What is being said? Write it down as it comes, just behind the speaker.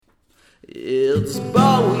It's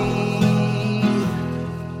Bowie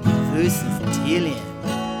versus Dylan.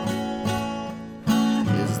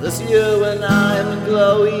 Is this you when I'm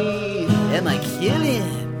glowy? Am I killing?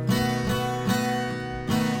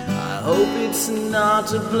 I hope it's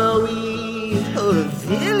not a blowy or a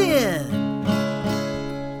villain.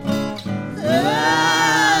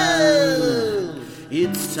 Oh,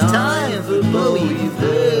 it's time for Bowie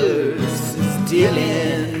versus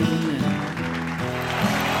Dylan.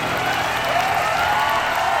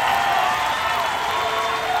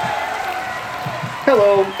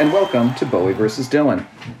 Hello, and welcome to Bowie vs. Dylan.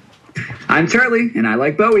 I'm Charlie, and I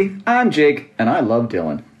like Bowie. I'm Jake, and I love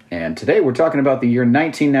Dylan. And today we're talking about the year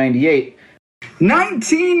 1998.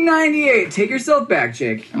 1998! Take yourself back,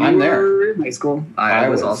 Jake. I'm there. You were in high school. I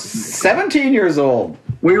was also 17 years old.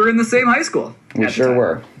 We were in the same high school. We sure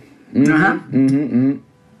were.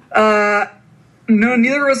 No,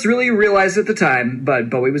 neither of us really realized at the time, but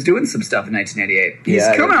Bowie was doing some stuff in 1998. He's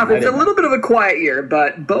coming off. It's a little bit of a quiet year,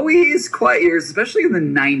 but Bowie's quiet years, especially in the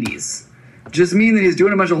 90s, just mean that he's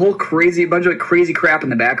doing a bunch of crazy crap in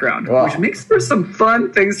the background, which makes for some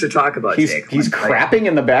fun things to talk about, Jake. He's crapping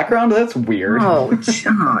in the background? That's weird. Oh, Jake,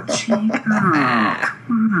 come on.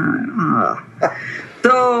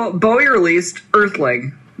 So, Bowie released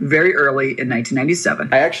Earthling very early in 1997.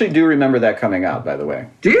 I actually do remember that coming out, by the way.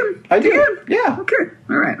 Do you? I do. Yeah. Okay.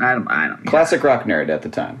 All right. I don't. Classic rock nerd at the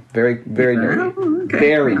time. Very nerdy. Oh, okay.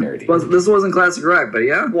 Very nerdy. Well, this wasn't classic rock, but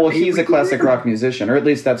yeah. Well, he's a classic rock musician, or at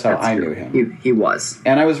least that's how I knew him. He was.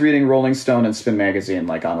 And I was reading Rolling Stone and Spin Magazine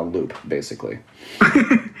like on a loop, basically.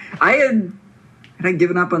 Had I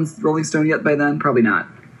given up on Rolling Stone yet by then? Probably not.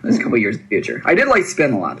 That's a couple years in the future. I did like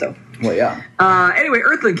Spin a lot, though. Well, yeah. Anyway,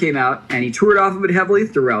 Earthling came out, and he toured off of it heavily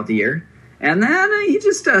throughout the year. And then he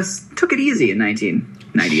just took it easy in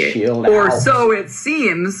 1998. Chill or out. so it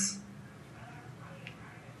seems.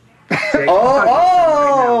 Jake,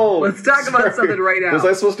 Oh! Let's talk about something right now. Was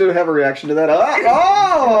I supposed to have a reaction to that?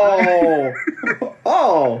 Oh!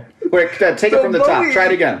 Oh! Wait, take it from the top. Try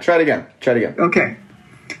it again. Okay.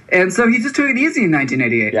 And so he just took it easy in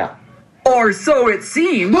 1988. Yeah. Or so it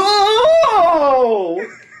seems. Oh!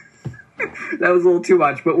 That was a little too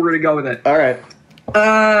much, but we're going to go with it. All right.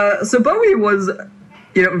 So Bowie was,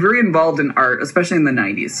 very involved in art, especially in the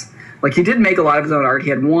 90s. Like, he did make a lot of his own art.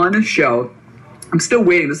 He had one show. I'm still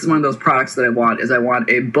waiting. This is one of those products that I want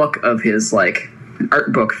a book of his, an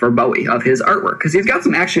art book for Bowie of his artwork. Because he's got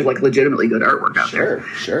some actually, legitimately good artwork out there.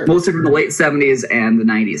 Sure. Mostly from the late 70s and the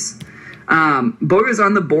 90s. Bowie was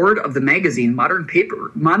on the board of the magazine Modern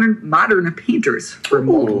Painters for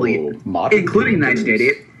multiple years, including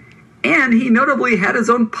 1988. And he notably had his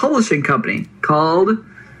own publishing company called,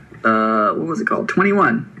 what was it called?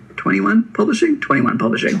 21 Publishing? 21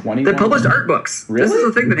 Publishing. 21? That published art books. Really? This is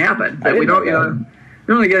a thing that happened that we don't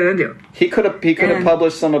really get into. He could have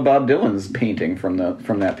published some of Bob Dylan's painting from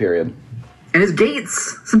that period. And his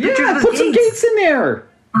gates. Some pictures of his put some gates in there.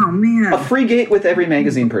 Oh, man. A free gate with every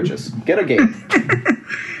magazine purchase. Get a gate.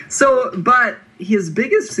 But his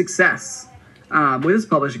biggest success with his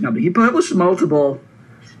publishing company, he published multiple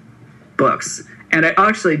books. And I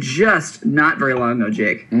actually just not very long ago,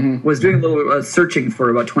 Jake, was doing a little searching for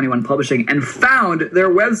about 21 Publishing and found their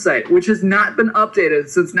website, which has not been updated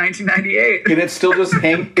since 1998. And it's still just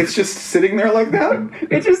it's just sitting there like that?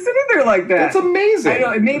 It's just sitting there like that. That's amazing. I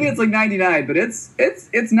know, maybe it's 99, but it's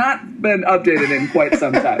not been updated in quite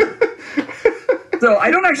some time. So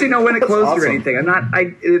I don't actually know when it closed or anything.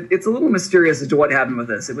 It's a little mysterious as to what happened with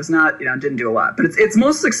this. It was not, didn't do a lot. But its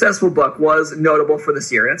most successful book was notable for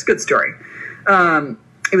this year, and it's a good story.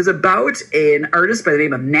 It was about an artist by the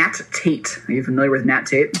name of Nat Tate. Are you familiar with Nat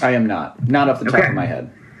Tate? I am not. Not off the top of my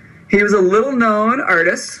head. He was a little-known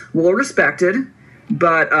artist, well-respected,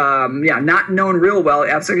 but, not known real well,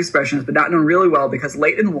 abstract expressionist, but not known really well because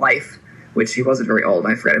late in life, which he wasn't very old,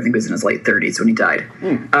 I forget, I think he was in his late 30s when he died.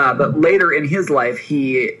 But later in his life,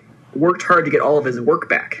 he worked hard to get all of his work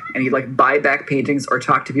back. And he'd, buy back paintings or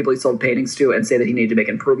talk to people he sold paintings to and say that he needed to make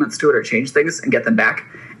improvements to it or change things and get them back,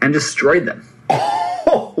 and destroyed them.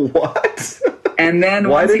 Oh, what? And then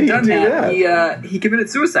once he'd done that, he committed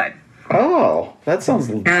suicide. Oh, that sounds.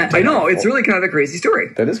 I know, it's really kind of a crazy story.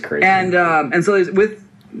 That is crazy. And so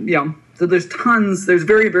there's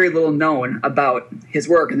very, very little known about his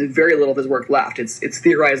work, and there's very little of his work left. It's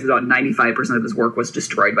theorized that about 95% of his work was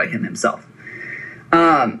destroyed by him himself.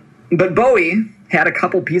 But Bowie had a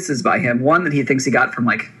couple pieces by him. One that he thinks he got from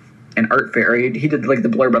an art fair. He did like the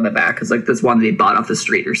blurb on the back because like this one that he bought off the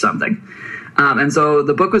street or something. And so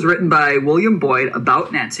the book was written by William Boyd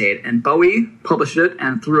about Nat Tate, and Bowie published it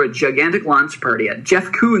and threw a gigantic launch party at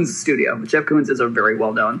Jeff Koons' studio. Jeff Koons is a very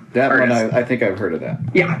well-known artist. One, I think I've heard of that.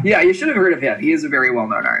 Yeah, you should have heard of him. He is a very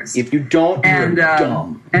well-known artist. If you don't, you're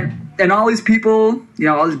dumb. And all these people,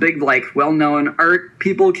 all these big, like, well-known art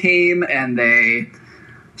people came, and they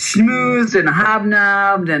schmoozed and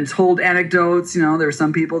hobnobbed and told anecdotes. There were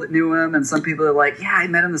some people that knew him, and some people that were like, yeah, I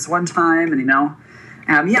met him this one time, and,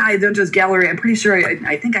 I did this gallery. I'm pretty sure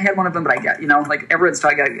I think I had one of them, but I got, like everyone's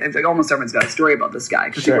talking, like almost everyone's got a story about this guy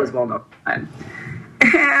because he was well known.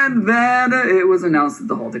 And then it was announced that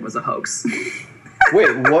the whole thing was a hoax.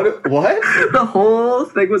 Wait, what? The whole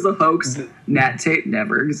thing was a hoax. Nat Tate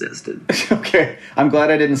never existed. Okay, I'm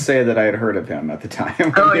glad I didn't say that I had heard of him at the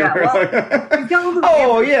time. Oh yeah,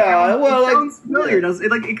 well, it sounds familiar. Doesn't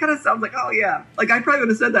it? Like it kind of sounds like, oh yeah, like I probably would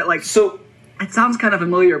have said that. Like so. It sounds kind of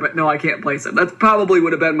familiar, but no, I can't place it. That probably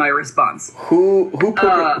would have been my response. Who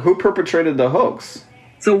perpetrated the hoax?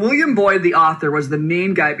 So William Boyd, the author, was the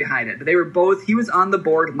main guy behind it. But they were both. He was on the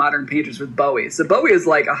board of Modern Painters with Bowie. So Bowie is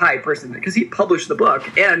like a high person because he published the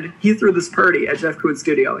book and he threw this party at Jeff Koons'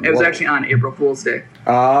 studio. It was actually on April Fool's Day.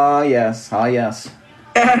 Yes.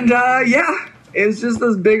 And it was just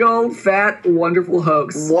this big old fat wonderful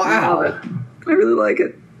hoax. Wow, I really like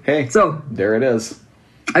it. Hey, so there it is.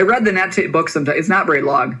 I read the Nat Tate book sometime. It's not very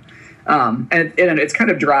long, and it's kind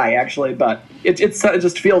of dry actually, but it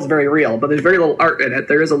just feels very real. But there's very little art in it.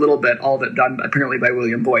 There is a little bit, all of it done apparently by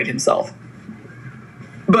William Boyd himself.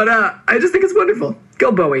 But I just think it's wonderful.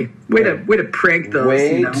 Go Bowie! Way to prank those.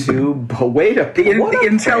 The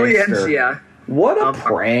intelligentsia. What a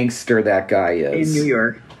prankster that guy is in New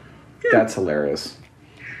York. Yeah. That's hilarious.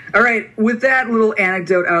 All right, with that little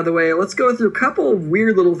anecdote out of the way, let's go through a couple of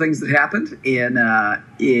weird little things that happened in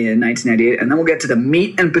 1998, and then we'll get to the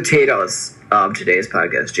meat and potatoes of today's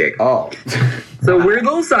podcast, Jake. Oh. So weird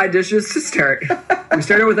little side dishes to start. We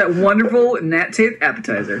started with that wonderful Nat Tate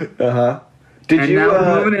appetizer. Uh-huh. Now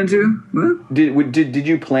we're moving into... What? Did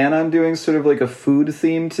you plan on doing sort of like a food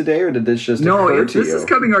theme today, or did this just occur to you? This is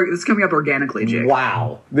coming up organically, Jake.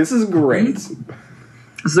 Wow. This is great. Mm-hmm.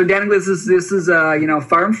 This is organic. This is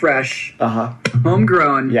farm fresh,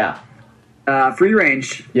 homegrown, free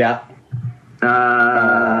range. Yeah.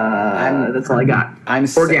 That's all I got.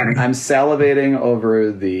 Organic. I'm salivating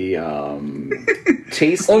over the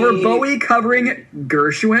tasty. Over Bowie covering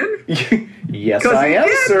Gershwin. Yes, I am,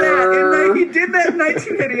 sir. He did that in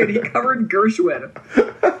 1988. He covered Gershwin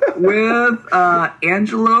with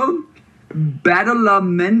Angelo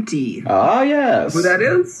Badalamenti. Oh, yes. Who that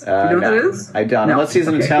is? Do you know who that is? I don't. No. Unless he's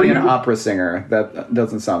an Italian opera singer. That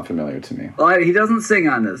doesn't sound familiar to me. Well, he doesn't sing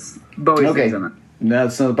on this. Bowie sings on it. No,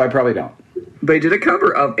 I probably don't. But he did a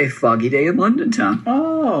cover of A Foggy Day in London Town.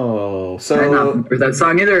 Oh. So... I don't know that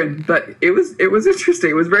song either, but it was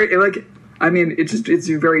interesting. It was very, it's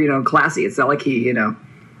very, classy. It's not like he,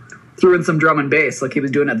 threw in some drum and bass like he was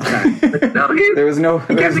doing at the time. But no, there was no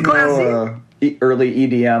early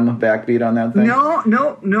EDM backbeat on that thing?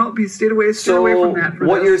 No. He stayed away from that.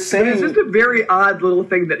 What you're saying... It was just a very odd little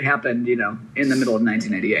thing that happened, in the middle of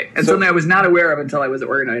 1988. And something I was not aware of until I was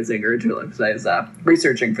organizing or until I was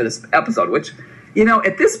researching for this episode, which...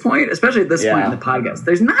 at this point, especially at this point in the podcast,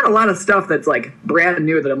 there's not a lot of stuff that's like brand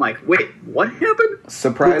new that I'm like, wait, what happened?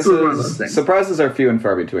 Surprises are few and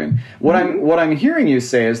far between. What I'm hearing you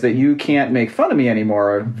say is that you can't make fun of me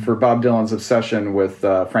anymore for Bob Dylan's obsession with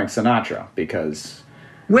Frank Sinatra because.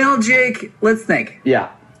 Well, Jake, let's think.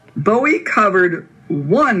 Yeah. Bowie covered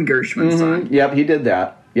one Gershwin song. Yep, he did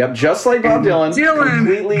that. Yep, just like Bob Dylan.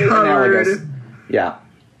 Completely covered analogous. Yeah.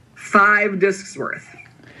 5 discs worth.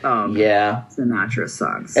 Sinatra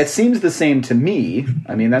songs. It seems the same to me.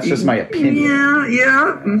 I mean, that's just my opinion.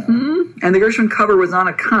 Yeah. Mm-hmm. And the Gershwin cover was on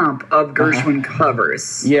a comp of Gershwin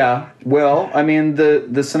covers. Yeah. Well, I mean, the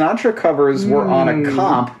Sinatra covers were on a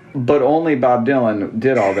comp, but only Bob Dylan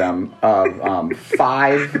did all them.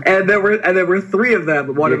 5. And there were 3 of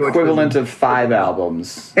them. One the equivalent of 5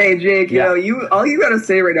 albums. Hey, Jake, all you got to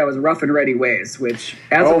say right now is Rough and Ready Ways, which,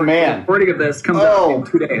 as of the recording of this, comes out in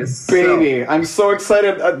 2 days. Baby, I'm so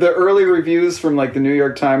excited. The early reviews from the New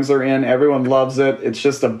York Times are in. Everyone loves it. It's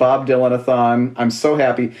just a Bob Dylan-a-thon. I'm so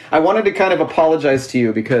happy. I wanted to kind of apologize to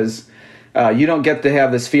you because... you don't get to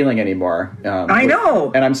have this feeling anymore. I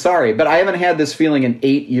know. And I'm sorry, but I haven't had this feeling in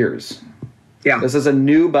 8 years. Yeah. This is a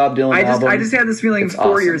new Bob Dylan album. I just had this feeling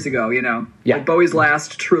 4 years ago, Yeah. Like Bowie's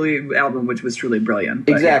last truly album, which was truly brilliant.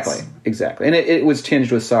 Exactly. And it was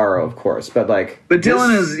tinged with sorrow, of course, but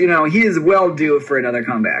Dylan is, he is well due for another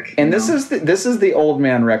comeback. And this is the old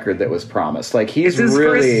man record that was promised. He's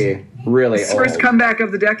really... really His old. first comeback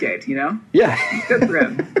of the decade, you know? Yeah. Good for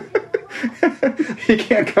him. He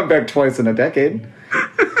can't come back twice in a decade.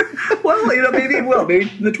 Well, you know, maybe he will. Maybe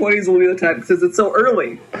the 20s will be the time since it's so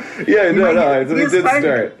early. Yeah, no, might- he he's did fine.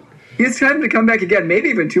 start. He has time to come back again, maybe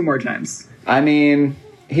even 2 more times. I mean,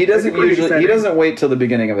 he doesn't pretty usually. exciting. He doesn't wait till the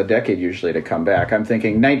beginning of a decade usually to come back. I'm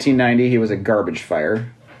thinking 1990, he was a garbage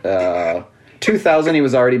fire. 2000, he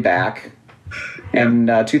was already back, and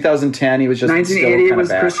 2010, he was just 1980 still was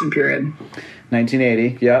back. Christian period.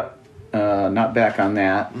 1980, yep, not back on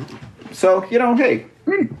that. So you know, hey,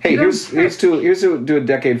 here's to do a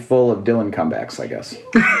decade full of Dylan comebacks, I guess.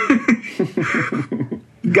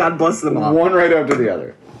 God bless them all. One right after the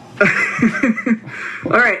other.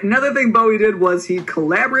 All right, another thing Bowie did was he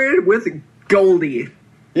collaborated with Goldie,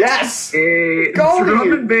 Yes. a Goldie!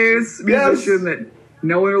 drum and bass Yes! musician that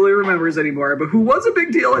no one really remembers anymore, but who was a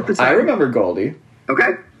big deal at the time. I remember Goldie.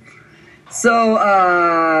 Okay. So,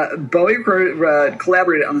 Bowie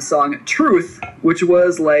collaborated on the song Truth, which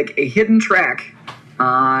was like a hidden track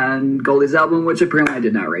on Goldie's album, which apparently I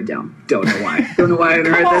did not write down. Don't know why. Don't know why I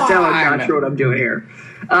didn't write that down. I'm not sure what I'm doing here.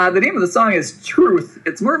 The name of the song is Truth.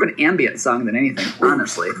 It's more of an ambient song than anything,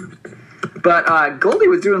 honestly. But Goldie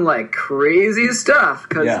was doing like crazy stuff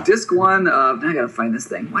because Yeah. disc 1 of... I gotta find this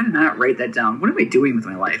thing. Why did I not write that down? What am I doing with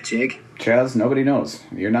my life, Jake? Chaz, nobody knows.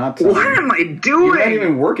 You're not. What am I doing? You're not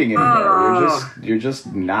even working anymore. Oh. You're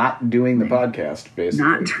just not doing the podcast, basically.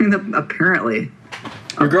 Not doing the... Apparently.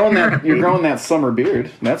 You're growing that summer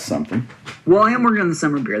beard. That's something. Well, I am working on the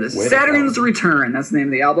summer beer. This Way is to Saturn's go. Return. That's the name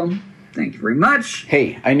of the album. Thank you very much.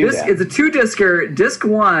 Hey, I knew that. It's a 2-discer. Disc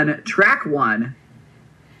 1, track 1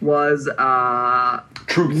 was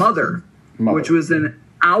Truth. Mother, which was an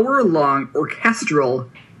hour-long orchestral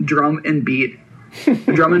drum and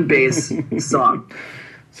bass song.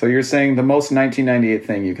 So you're saying the most 1998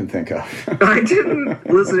 thing you can think of. I didn't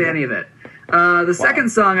listen to any of it. The second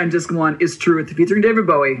song on disc 1 is Truth, featuring David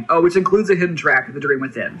Bowie, which includes a hidden track, The Dream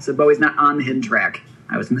Within. So Bowie's not on the hidden track.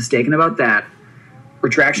 I was mistaken about that.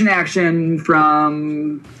 Retraction Action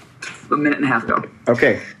from a minute and a half ago.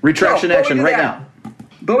 Okay, retraction So, action Bowie right did that. now.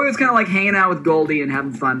 Bowie was kind of like hanging out with Goldie and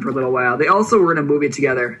having fun for a little while. They also were in a movie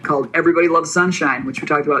together called Everybody Loves Sunshine, which we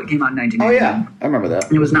talked about. It came out in 1990. Oh yeah, I remember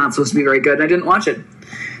that. It was not supposed to be very good, and I didn't watch it.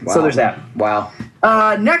 Wow. So there's that. Wow.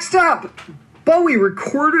 Next up, Bowie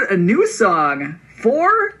recorded a new song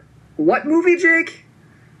for what movie, Jake?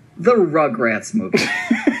 The Rugrats movie.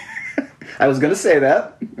 I was going to say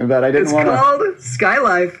that, but I didn't It's want to. called Sky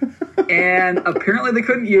Life, and apparently they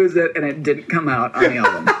couldn't use it, and it didn't come out on the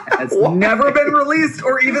album. It's never been released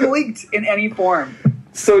or even leaked in any form.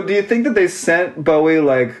 So, do you think that they sent Bowie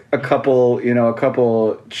like a couple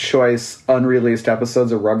choice unreleased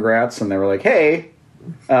episodes of Rugrats, and they were like, "Hey,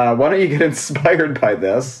 why don't you get inspired by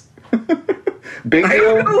this?" Big I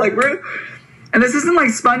don't deal. know, and this isn't like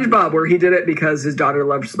SpongeBob, where he did it because his daughter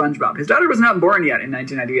loved SpongeBob. His daughter was not born yet in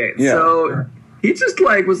 1998, Yeah. so he just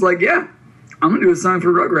was like, "Yeah, I'm gonna do a song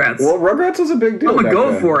for Rugrats." Well, Rugrats was a big deal. I'm gonna back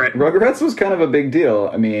go then. for it. Rugrats was kind of a big deal.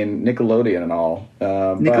 I mean, Nickelodeon and all.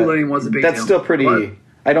 Nickelodeon was a big That's deal. still pretty. But-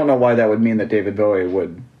 I don't know why that would mean that David Bowie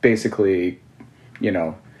would basically,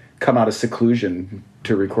 come out of seclusion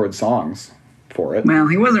to record songs for it. Well,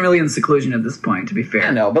 he wasn't really in seclusion at this point, to be fair.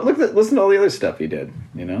 I know, but listen to all the other stuff he did.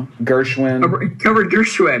 Gershwin. He covered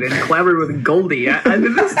Gershwin and collaborated with Goldie. I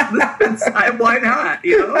mean, why not?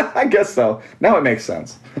 I guess so. Now it makes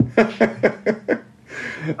sense.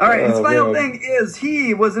 All right, his Oh, final man. thing is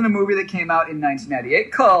he was in a movie that came out in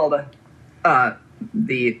 1998 called,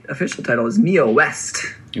 the official title is Neo West.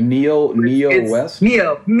 Neo It's West.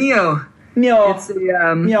 Neo. Neo. It's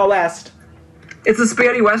a Neo West. it's a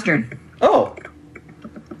spaghetti western. Oh,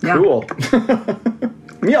 Yeah. cool.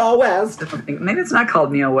 Neo West. Maybe it's not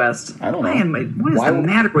called Neo West. I don't know. What is Why the would-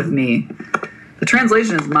 matter with me? The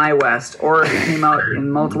translation is My West, or it came out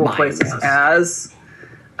in multiple My places West. as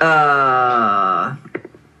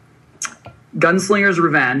Gunslinger's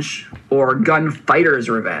Revenge or Gunfighter's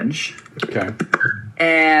Revenge. Okay.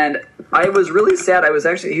 And I was really sad.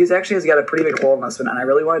 He's actually has got a pretty big hole in this one, and I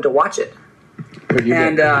really wanted to watch it. But you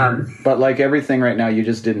And did. But like everything right now, you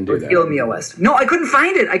just didn't do Feel that. Neo West. No, I couldn't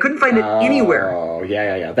find it. I couldn't find it anywhere. Oh,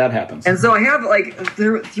 yeah. That happens. And so I have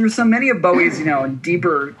through so many of Bowie's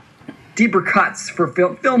deeper cuts for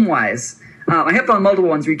film wise. I have found multiple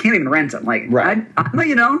ones where you can't even rent them. Like Right.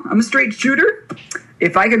 I'm a straight shooter.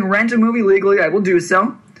 If I can rent a movie legally, I will do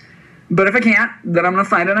so. But if I can't, then I'm going to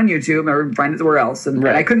find it on YouTube or find it somewhere else. And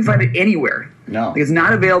Right. I couldn't find it anywhere. No. Like, it's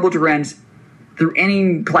not available to rent through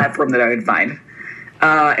any platform that I could find.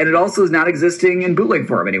 And it also is not existing in bootleg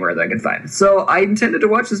form anywhere that I could find. So I intended to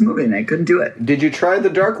watch this movie, and I couldn't do it. Did you try the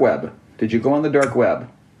dark web? Did you go on the dark web?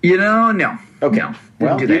 No. Okay. No,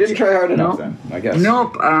 Well, do you that, didn't Jake. try hard enough Nope. then, I guess.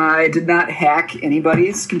 Nope, I did not hack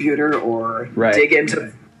anybody's computer or Right. dig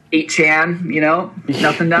into 8chan,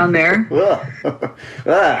 nothing down there. Ugh.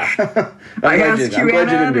 Ah. I I'm asked glad you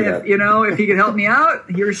didn't do QAnon that. if he could help me out,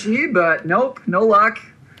 he or she, but nope, no luck.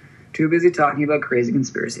 Too busy talking about crazy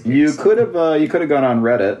conspiracy You theories. could have gone on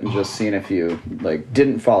Reddit and just seen if you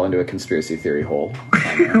didn't fall into a conspiracy theory hole.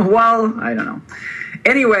 Well, I don't know.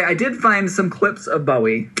 Anyway, I did find some clips of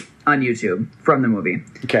Bowie on YouTube from the movie.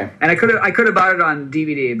 Okay. And I could have bought it on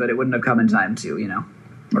DVD, but it wouldn't have come in time to,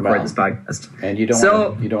 record Wow. this podcast. And you don't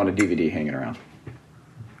want a DVD hanging around.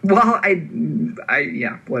 Well,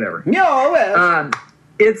 yeah, whatever. No.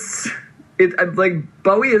 It's like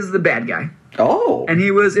Bowie is the bad guy, Oh. and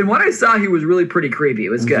in what I saw, he was really pretty creepy. It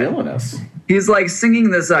was good. Villainous. He's like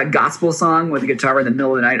singing this gospel song with a guitar in the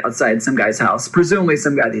middle of the night outside some guy's house, presumably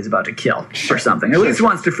some guy that he's about to kill or something. At least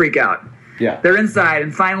wants to freak out. Yeah. They're inside,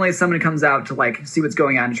 and finally someone comes out to see what's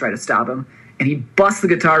going on and try to stop him, and he busts the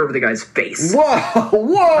guitar over the guy's face. Whoa!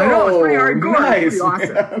 I know, it's pretty hardcore. Nice, It's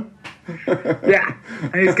pretty awesome. Yeah,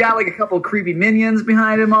 and he's got a couple creepy minions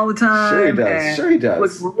behind him all the time. Sure he does.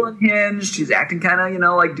 Looks real unhinged. He's acting kind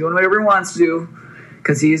of, doing whatever he wants to do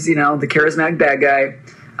because he's, the charismatic bad guy.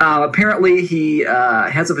 Apparently, he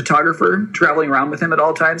has a photographer traveling around with him at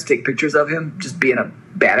all times, take pictures of him, just being a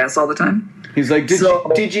badass all the time. He's like,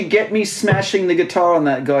 did you get me smashing the guitar on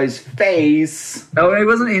that guy's face? Oh, he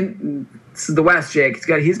wasn't in the West, Jake.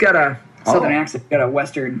 He's got a Southern accent, got a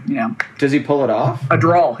Western, Does he pull it off? a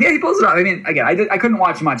drawl. Yeah, he pulls it off. I mean, again, I couldn't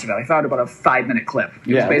watch much of it. I found about a 5-minute clip.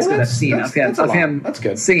 It was basically that scene of him That's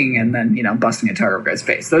good. singing and then, busting a guitar over a guy's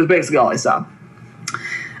face. That was basically all I saw.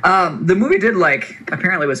 The movie did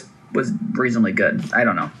apparently was reasonably good. I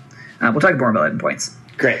don't know. We'll talk more about it in points.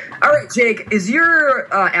 Great. All right, Jake, is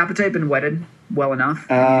your appetite been whetted well enough?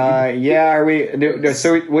 Yeah, are we?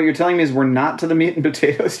 So what you're telling me is we're not to the meat and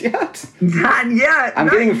potatoes yet? Not yet. I'm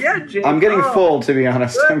getting full, to be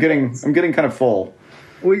honest. I'm getting kind of full.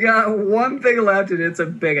 We got one thing left, and it's a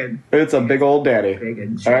big one. It's a big old daddy.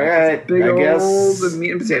 Jake. All right, Big I guess. old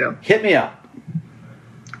meat and potato. Hit me up.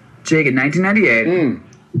 Jake, in 1998.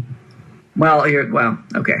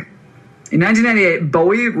 Okay. In 1998,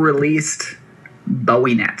 Bowie released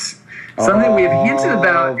BowieNet. Something we've hinted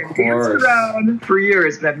about and danced around for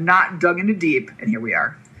years, but have not dug into deep, and here we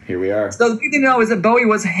are. Here we are. So the thing to know is that Bowie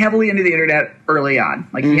was heavily into the internet early on.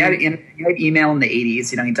 He had email in the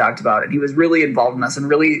 80s, he talked about it. He was really involved in this and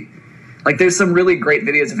really, there's some really great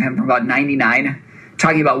videos of him from about 99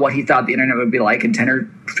 talking about what he thought the internet would be like in 10 or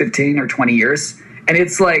 15 or 20 years. And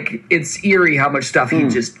it's eerie how much stuff he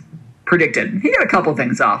just predicted. He got a couple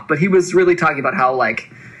things off, but he was really talking about how,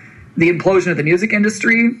 the implosion of the music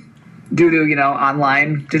industry due to,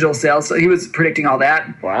 online digital sales. So he was predicting all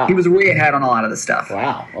that. Wow. He was way ahead on a lot of this stuff.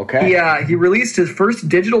 Wow. Okay. He released his first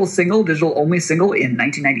digital-only single in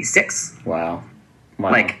 1996. Wow.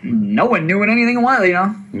 No one knew what anything was,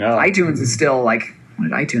 No. iTunes is still, when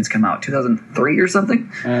did iTunes come out? 2003 or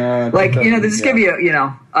something? They just give you,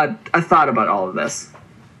 a thought about all of this.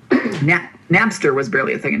 Napster was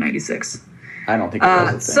barely a thing in 96. I don't think it was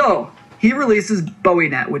a thing. So he releases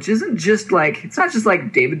BowieNet, which isn't just it's not just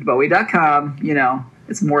DavidBowie.com,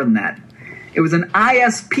 it's more than that. It was an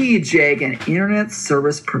ISP, Jake, an internet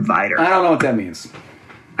service provider. I don't know what that means.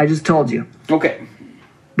 I just told you. Okay.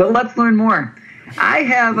 But let's learn more. I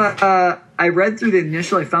have I read through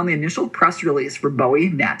I found the initial press release for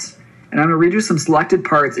BowieNet, and I'm going to read you some selected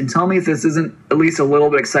parts and tell me if this isn't at least a little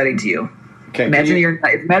bit exciting to you. Okay. Imagine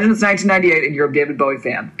it's 1998 and you're a David Bowie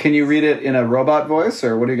fan. Can you read it in a robot voice,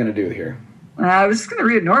 or what are you going to do here? I was just going to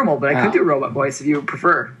read it normal, but I could do robot voice if you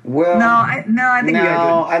prefer. Well, I think you got to do it.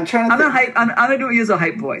 I'm trying to. I'm going to use a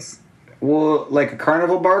hype voice. Well, like a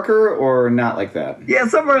carnival barker, or not like that? Yeah,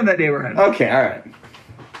 somewhere in that neighborhood. Okay, all right.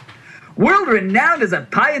 World renowned as a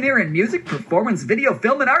pioneer in music, performance, video,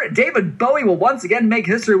 film, and art, David Bowie will once again make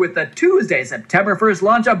history with the Tuesday, September 1st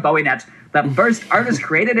launch of BowieNet, the first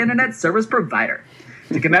artist-created internet service provider.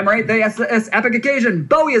 To commemorate this epic occasion,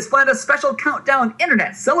 Bowie has planned a special countdown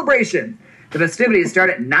internet celebration. The festivities start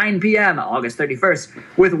at 9 p.m. August 31st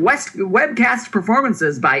with webcast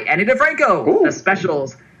performances by Annie DeFranco, Ooh. The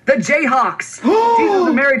Specials, The Jayhawks, Jesus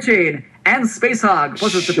and Mary Chain, and Space Hog,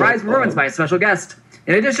 plus a surprise performance by a special guest.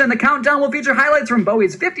 In addition, the countdown will feature highlights from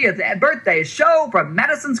Bowie's 50th birthday show from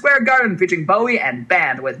Madison Square Garden featuring Bowie and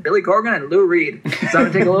band with Billy Corgan and Lou Reed. So I'm going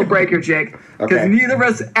to take a little break here, Jake, because Okay. neither of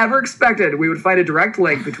us ever expected we would find a direct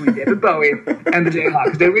link between David Bowie and the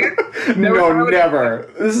Jayhawks, did we? Never.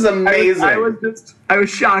 This is amazing. I was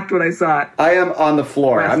shocked when I saw it. I am on the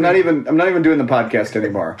floor. I'm not even doing the podcast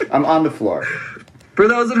anymore. I'm on the floor. For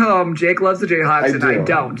those at home, Jake loves the Jayhawks, and I do.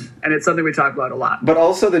 don't. And it's something we talk about a lot. But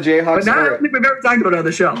also the Jayhawks But not, I don't think we've ever talked about it on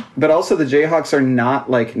the show. But also the Jayhawks are not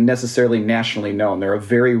like necessarily nationally known. They're a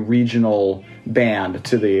very regional band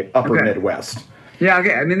to the upper Okay. Midwest. Yeah,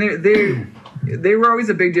 okay. I mean, they were always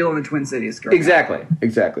a big deal in the Twin Cities. Correct?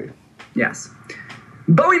 Exactly. Yes.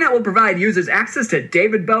 BowieNet will provide users access to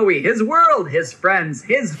David Bowie, his world, his friends,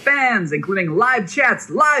 his fans, including live chats,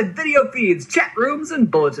 live video feeds, chat rooms,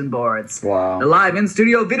 and bulletin boards. Wow. The live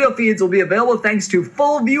in-studio video feeds will be available thanks to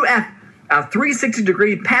Full View F, a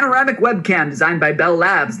 360-degree panoramic webcam designed by Bell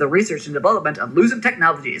Labs, the research and development of Lucent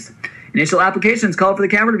Technologies. Initial applications call for the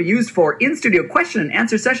camera to be used for in-studio question and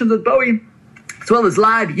answer sessions with Bowie, as well as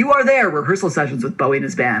live You Are There rehearsal sessions with Bowie and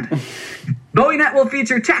his band. BowieNet will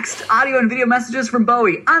feature text, audio, and video messages from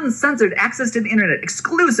Bowie, uncensored access to the internet,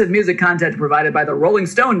 exclusive music content provided by the Rolling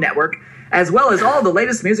Stone Network, as well as all the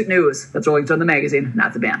latest music news. That's Rolling Stone the magazine,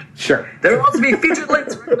 not the band. Sure. There will also be featured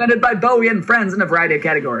links recommended by Bowie and friends in a variety of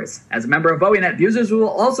categories. As a member of BowieNet, users will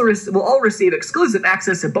also will all receive exclusive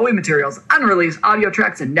access to Bowie materials, unreleased audio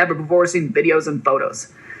tracks, and never-before-seen videos and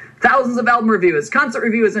photos. Thousands of album reviews, concert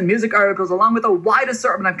reviews, and music articles, along with a wide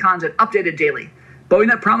assortment of content updated daily.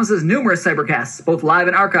 BowieNet promises numerous cybercasts, both live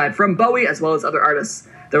and archived, from Bowie as well as other artists.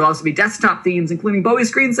 There will also be desktop themes, including Bowie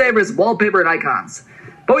screensavers, wallpaper, and icons.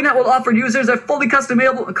 BowieNet will offer users a fully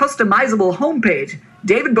customizable homepage,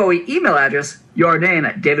 David Bowie email address, your name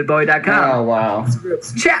at davidbowie.com. Oh, wow.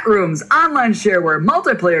 Chat rooms, online shareware,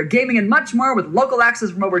 multiplayer, gaming, and much more with local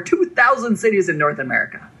access from over 2,000 cities in North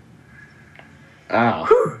America. Wow.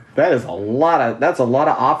 That's a lot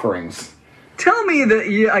of offerings. Tell me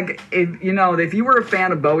that if you were a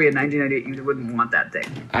fan of Bowie in 1998, you wouldn't want that thing.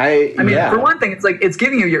 I mean, yeah. for one thing, it's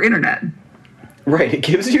giving you your internet. Right, it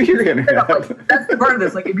gives you your internet. That's the part of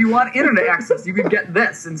this. Like, if you want internet access, you could get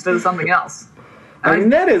this instead of something else. I mean,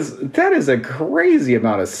 that is a crazy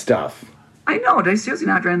amount of stuff. I know. Did I seriously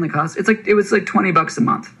not randomly cost? It was like $20 a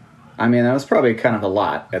month. I mean, that was probably kind of a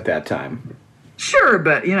lot at that time. Sure,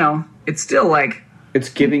 but it's still like it's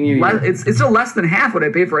giving you. It's still less than half what I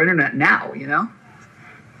pay for internet now.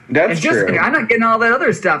 That's it's just, true. I'm not getting all that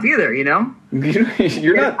other stuff either. You're not.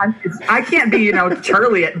 I can't be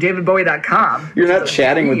Charlie at davidbowie.com. You're not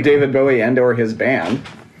chatting with David Bowie and or his band.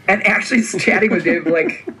 And actually chatting with David,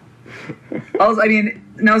 also, I mean,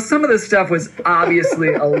 now some of this stuff was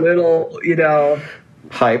obviously a little,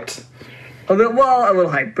 hyped. A little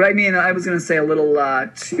hyped. But I mean, I was going to say a little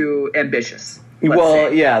too ambitious.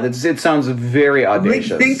 It sounds very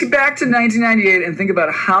audacious. Think back to 1998 and think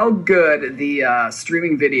about how good the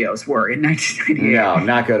streaming videos were in 1998. No,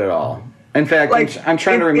 not good at all. In fact, I'm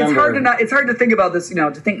trying to remember. It's hard to think about this,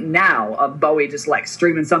 to think now of Bowie just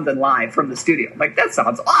streaming something live from the studio. That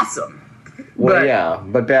sounds awesome.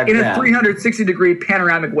 But back in then, a 360-degree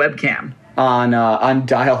panoramic webcam on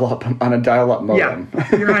dial-up on a dial-up modem.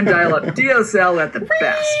 Yeah, you're on dial-up DSL at the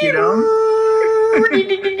best,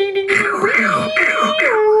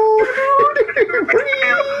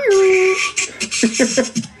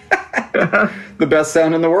 The best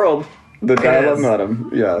sound in the world, the dial-up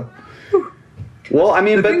modem. Yeah. Well, I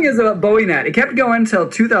mean, the thing is about BowieNet, it kept going until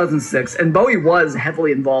 2006, and Bowie was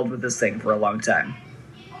heavily involved with this thing for a long time.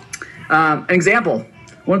 An example,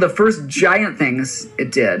 one of the first giant things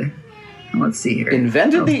it did. Let's see here.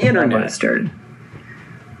 Invented the internet. It started.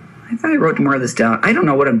 I thought I wrote more of this down. I don't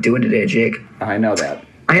know what I'm doing today, Jake. I know that.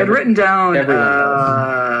 I had written down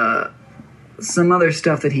some other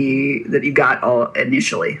stuff that he got all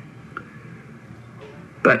initially,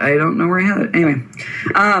 but I don't know where I had it. Anyway,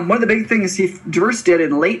 one of the big things he first did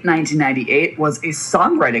in late 1998 was a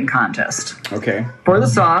songwriting contest. Okay. For the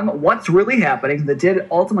song "What's Really Happening," that did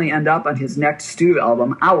ultimately end up on his next studio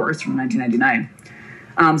album, Hours, from 1999.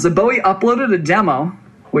 So Bowie uploaded a demo,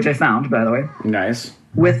 which I found, by the way. Nice.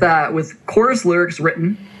 With chorus lyrics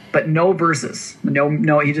written, but no verses.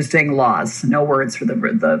 No, he just sang laws, no words for the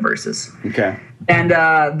verses. Okay. And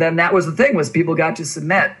then that was the thing, was people got to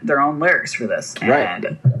submit their own lyrics for this. Right.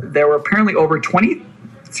 And there were apparently over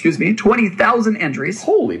 20,000 entries.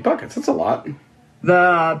 Holy buckets, that's a lot.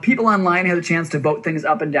 The people online had a chance to vote things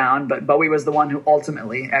up and down, but Bowie was the one who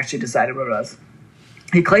ultimately actually decided what it was.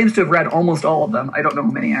 He claims to have read almost all of them. I don't know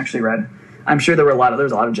how many he actually read. I'm sure there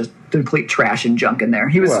was a lot of just complete trash and junk in there.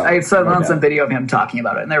 I saw some video of him talking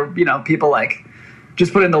about it, and there were, people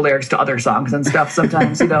just put in the lyrics to other songs and stuff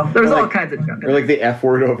sometimes, There's all kinds of junk in there. Or the F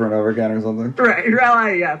word over and over again or something.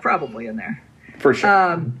 Right, yeah, probably in there. For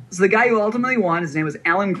sure. So the guy who ultimately won, his name was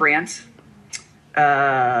Alan Grant,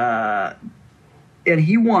 and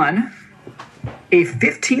he won a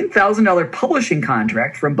 $15,000 publishing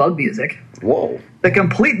contract from Bug Music. Whoa. the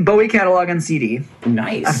complete Bowie catalog on CD, a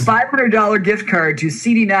Nice. $500 gift card to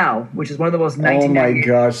CD Now, which is one of the most Oh my 1998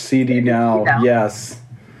 gosh, CD Now. Now. Yes.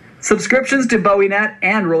 subscriptions to BowieNet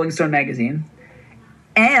and Rolling Stone magazine,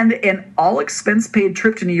 and an all-expense-paid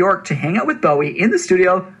trip to New York to hang out with Bowie in the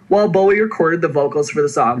studio while Bowie recorded the vocals for the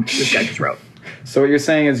song this guy just wrote. So what you're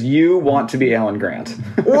saying is you want to be Alan Grant.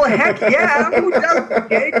 Well, heck yeah! Who doesn't,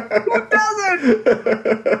 Jake? Who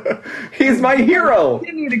doesn't? He's my hero.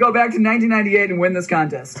 You need to go back to 1998 and win this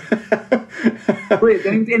contest. Please,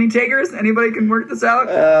 any takers? Anybody can work this out?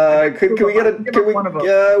 Can we get a? Give Can up we? one of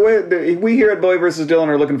them. We here at Bowie versus Dylan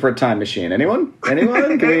are looking for a time machine. Anyone?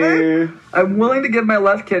 Anyone? Can we? I'm willing to give my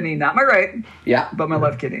left kidney, not my right, Yeah. but my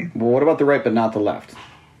left kidney. Well, what about the right but not the left?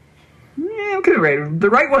 Yeah, okay, right. The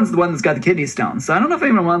right one's the one that's got the kidney stone, so I don't know if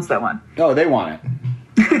anyone wants that one. Oh, they want it.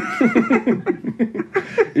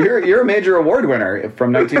 You're a major award winner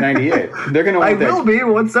from 1998. They're gonna I want will that. be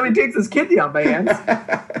when somebody takes this kidney out my hands.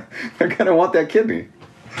 They're gonna want that kidney.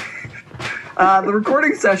 The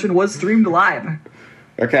recording session was streamed live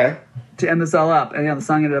Okay. to end this all up, and the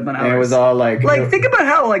song ended up on hours. And it was all like, think about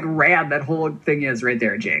how rad that whole thing is right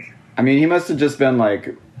there, Jake. I mean, he must have just been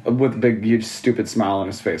like with a big, huge, stupid smile on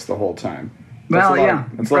his face the whole time. Well, a lot, yeah,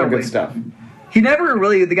 that's a lot of probably. good stuff. The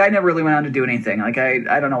guy never really went on to do anything. Like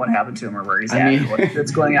I don't know what happened to him or where he's at, mean, or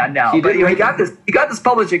what's going on now. he But did- he got this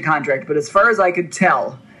publishing contract. But as far as I could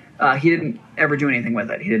tell, he didn't ever do anything with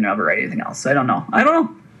it. He didn't ever write anything else. So I don't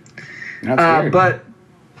know. That's weird. But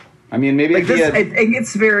I mean, maybe like if he this, had,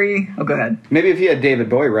 it's very. Oh, go ahead. maybe if he had David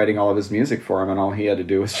Bowie writing all of his music for him, and all he had to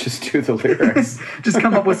do was just do the lyrics. Just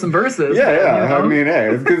come up with some verses. Yeah, yeah. you know? I mean,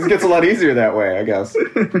 hey, it gets a lot easier that way, I guess.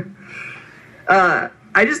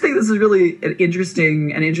 I just think this is really an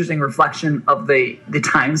interesting reflection of the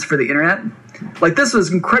times for the internet. Like, this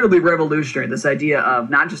was incredibly revolutionary, this idea of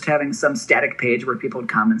not just having some static page where people would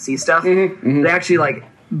come and see stuff, but actually, like,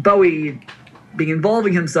 Bowie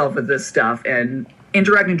involving himself with this stuff and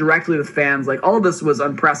interacting directly with fans. Like, all of this was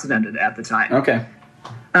unprecedented at the time. Okay.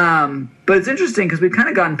 But it's interesting because we've kind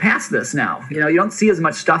of gone past this now. You know, you don't see as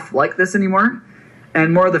much stuff like this anymore,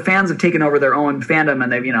 and more of the fans have taken over their own fandom,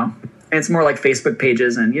 and they've, and it's more like Facebook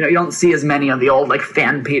pages, and you don't see as many of the old like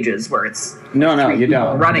fan pages where it's No, you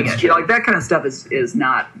don't. running That's it. true. Like that kind of stuff is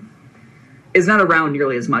not around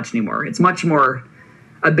nearly as much anymore. It's much more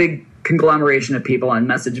a big conglomeration of people on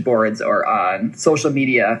message boards or on social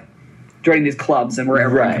media, joining these clubs and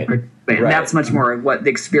wherever. Right. And Right. that's much more what the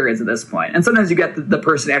experience at this point. And sometimes you get the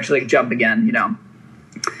person actually like, jumping in,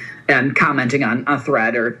 and commenting on a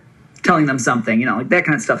thread or telling them something, like that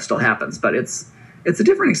kind of stuff still happens, but it's a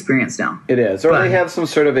different experience now. It is. Or But- they have some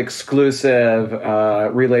sort of exclusive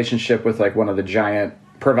relationship with like one of the giant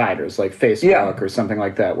providers, like Facebook Yeah. or something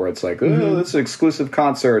like that, where it's like, oh, this is an exclusive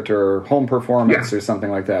concert or home performance Yeah. or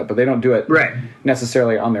something like that. But they don't do it Right.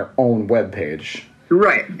 necessarily on their own webpage.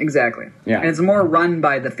 Right, exactly. Yeah. And it's more run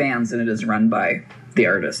by the fans than it is run by the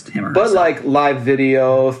artist, him or But herself. like live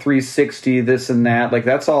video, 360, this and that, like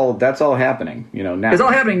that's all happening, now. It's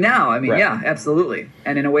all happening now. I mean, Right. yeah, absolutely.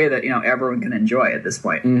 And in a way that, everyone can enjoy at this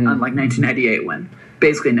point, Mm-hmm. unlike 1998 when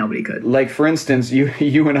basically nobody could. Like for instance,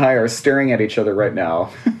 you and I are staring at each other right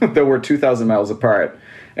now, though we're 2,000 miles apart,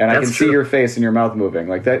 and I That's can see true. your face and your mouth moving.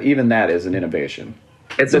 Like that, even that is an innovation.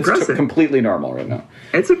 It's That's impressive. completely normal right now.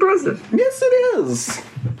 It's impressive. Yes, it is.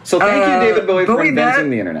 So thank you, David Bowie, for BowieNet- inventing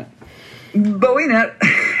the internet. BowieNet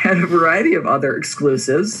had a variety of other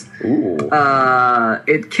exclusives. Ooh.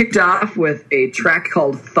 It kicked off with a track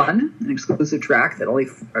called Fun, an exclusive track that only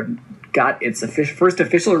got its first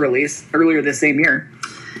official release earlier this same year.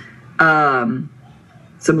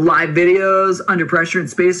 Some live videos, Under Pressure and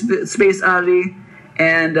Space Oddity,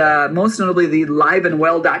 and most notably the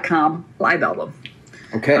liveandwell.com live album,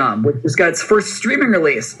 Okay. which just got its first streaming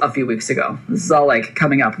release a few weeks ago. This is all like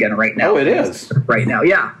coming up again right now. Oh, it is? Right now,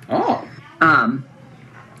 yeah. Oh.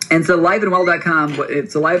 And so liveandwell.com,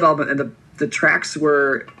 it's a live album, and the tracks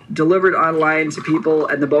were delivered online to people,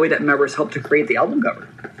 and the Bowie.net members helped to create the album cover.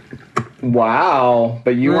 Wow.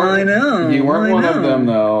 But you weren't. I know, You weren't I one of know. them,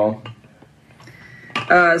 though.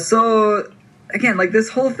 So again, like this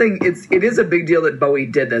whole thing, it is a big deal that Bowie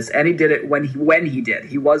did this, and he did it when he did.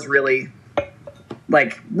 He was really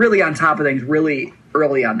on top of things really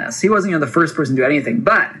early on this. He wasn't the first person to do anything,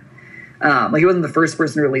 but he wasn't the first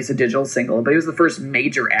person to release a digital single, but he was the first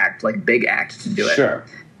major act, like big act, to do it. Sure.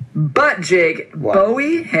 But Jake, What?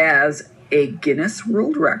 Bowie has a Guinness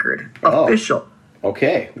World Record official.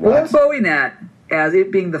 Okay. For What? BowieNet as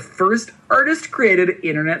it being the first artist-created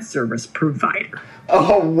internet service provider.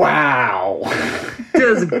 Oh, wow. Doesn't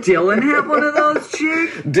Does Dylan have one of those, Jake?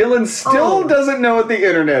 Dylan still doesn't know what the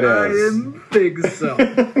internet I is. didn't think so.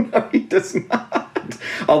 No, he does not.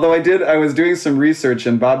 Although I was doing some research,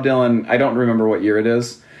 and Bob Dylan, I don't remember what year it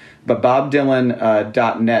is, but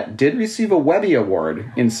BobDylan.net did receive a Webby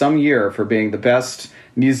Award in some year for being the best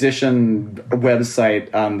musician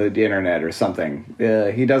website on the internet or something.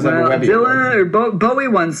 He does have a Webby Dylan Award. or Bowie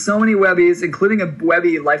won so many Webbies, including a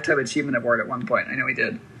Webby Lifetime Achievement Award at one point. I know he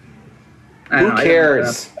did. Who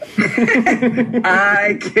cares?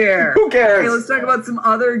 I care. Who cares? Okay, let's talk about some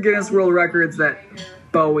other Guinness World Records that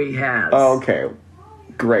Bowie has. Oh, okay.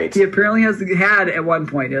 Great. He apparently had at one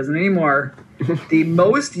point, he doesn't anymore, the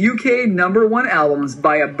most UK #1 albums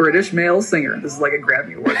by a British male singer. This is like a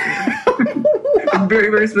Grammy Award. Very,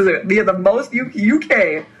 very specific. He had the most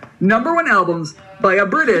UK #1 albums by a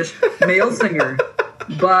British male singer,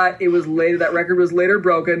 but that record was later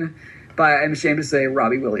broken by, I'm ashamed to say,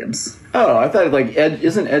 Robbie Williams. Oh, I thought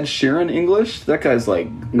isn't Ed Sheeran English? That guy's like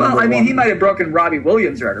Well, I mean, +1. he might have broken Robbie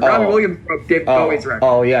Williams' record. Robbie Williams broke David Bowie's record.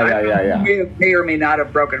 Oh, yeah. He may or may not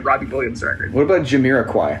have broken Robbie Williams' record. What about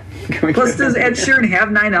Jamiroquai? Plus, does Ed Sheeran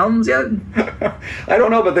have 9 albums yet? I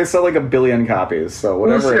don't know, but they sell like 1 billion copies, so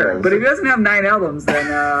Well, whatever sure. it is. But if he doesn't have 9 albums, then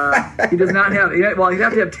he does not have... Well, he'd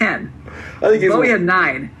have to have 10. I think Bowie had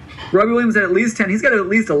 9. Robbie Williams had at least 10. He's got at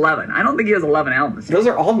least 11. I don't think he has 11 albums. Those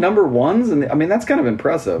are all #1s, and I mean, that's kind of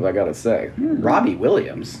impressive, I gotta say. Robbie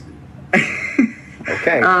Williams.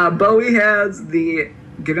 Okay. Bowie has the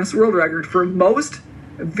Guinness World Record for most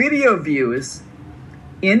video views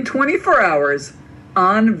in 24 hours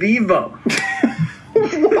on Vivo.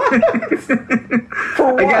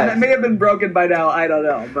 For what? Again, that may have been broken by now. I don't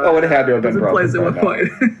know. But, it had to have been it was in broken place at by one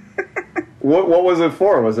point. What was it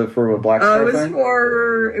for? Was it for a Black Star it thing?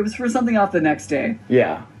 was for something off the next day.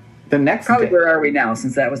 Yeah. The next Probably day. Where Are We Now?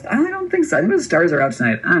 Since that was, I don't think so. I think the stars are out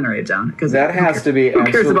tonight. I'm gonna write it down because That has to be Who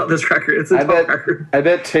cares absolute- about this record? It's a top record. I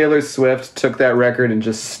bet Taylor Swift took that record and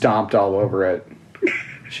just stomped all over it.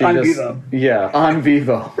 She On Vivo. Yeah, on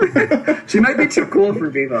Vivo. She might be too cool for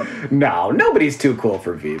Vivo. No, nobody's too cool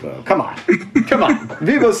for Vivo. Come on. Come on.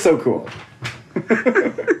 Vivo's so cool.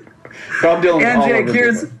 Bob Dylan's And all Jake, over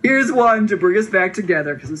Vivo. here's one to bring us back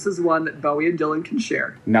together because this is one that Bowie and Dylan can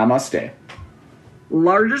share. Namaste.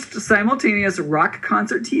 Largest simultaneous rock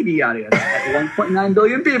concert TV audience at 1.9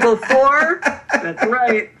 billion people for, that's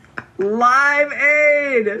right, Live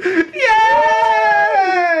Aid. Yay!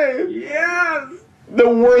 Yes. The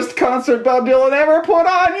worst concert Bob Dylan ever put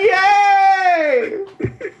on. Yay!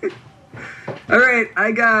 All right,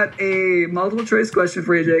 I got a multiple choice question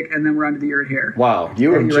for you, Jake, and then we're on to the year here. Wow,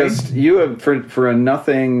 you have ready? you have for a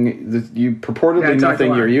nothing, you purportedly Yeah, I talked nothing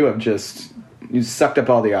a lot. year, you sucked up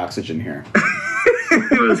all the oxygen here.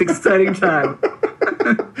 It was an exciting time.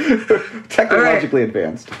 Technologically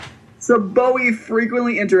advanced. So Bowie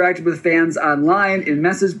frequently interacted with fans online, in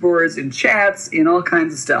message boards, in chats, in all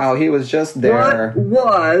kinds of stuff. Oh, he was just there. What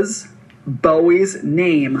was Bowie's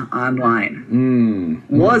name online?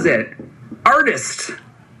 Was it artist,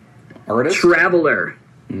 Artist? traveler,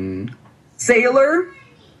 sailor,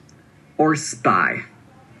 or spy?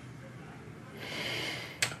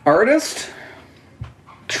 Artist,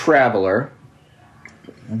 traveler,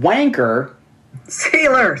 wanker,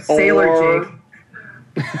 Sailor, Or- Jake.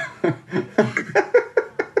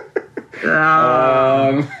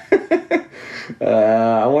 Uh,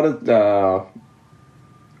 I want to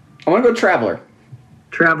go traveler.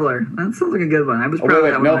 Traveler. That sounds like a good one. I was proud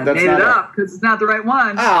wait, of that nope, one. I that's made not it it. up because it's not the right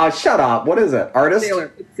one. Ah, shut up. What is it? Artist?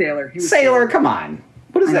 Sailor. It's Sailor. He was Sailor, come on.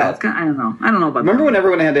 What is I know, that? it's kind of, I don't know. I don't know about Remember that. when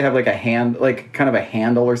everyone had to have like a hand, like kind of a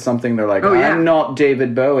handle or something? They're like, Oh, yeah. I'm not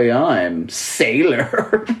David Bowie, I'm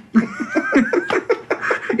Sailor.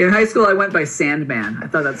 In high school, I went by Sandman. I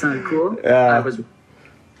thought that sounded cool. Yeah. was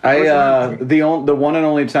The one and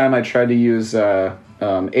only time I tried to use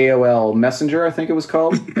AOL Messenger, I think it was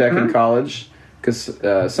called, back in college, because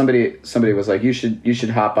somebody was like, you should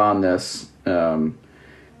hop on this, and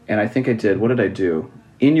I think I did. What did I do?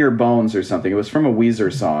 In Your Bones or something. It was from a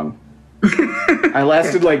Weezer song. I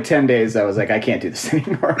lasted like 10 days. I was like, I can't do this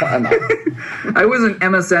anymore. I'm not. I was an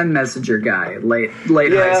MSN Messenger guy late high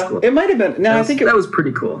Yeah, school. it might have been. No, I think that was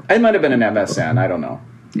pretty cool. it might have been an MSN. I don't know.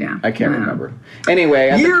 Yeah, I can't remember.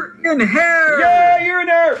 Anyway, Year in Hair. yeah, you're in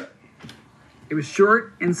there. It was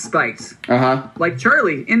short and spiked, Uh-huh. like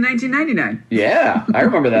Charlie in 1999. Yeah, I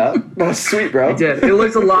remember that. That's sweet, bro. I did. It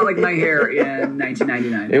looked a lot like my hair in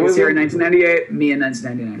 1999. It was here in 1998. Me in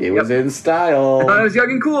 1999. It was in I style. thought I was young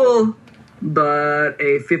and cool, but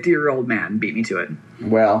a 50-year-old man beat me to it.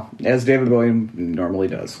 Well, as David Bowie normally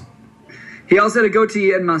does. He also had a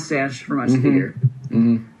goatee and mustache for much of the year.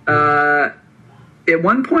 At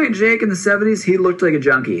one point, Jake, in the 70s, he looked like a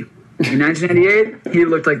junkie. In 1998, he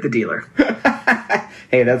looked like the dealer.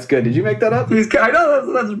 Hey, that's good. Did you make that up? I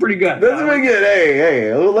know that's pretty good. That's pretty good.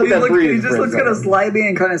 Hey, we'll let that breathe. He just looks kind of slimy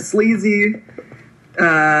and kind of sleazy.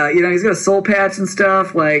 He's got a soul patch and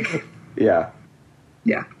stuff. Like, yeah.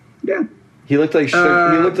 He looked like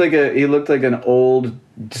he looked like an old,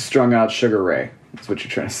 strung out Sugar Ray. That's what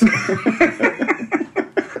you're trying to say.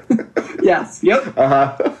 Yes. Yep.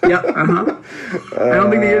 Uh-huh. Yep. Uh-huh. I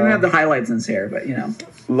don't think he didn't have the highlights in his hair, but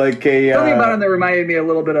like a something about him that reminded me a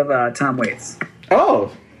little bit of Tom Waits.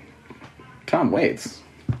 Oh, Tom Waits.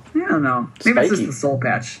 I don't know. Maybe Spiky. it's just the soul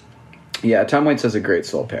patch. Yeah, Tom Waits has a great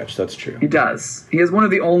soul patch. That's true. He does. He has one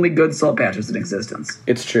of the only good soul patches in existence.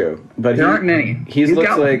 It's true, but there aren't many. He's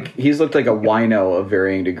looked like a wino of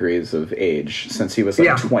varying degrees of age since he was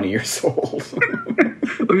 20 years old.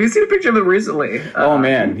 Have you seen a picture of him recently? Oh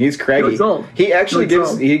man, he's craggy. He looks old. He actually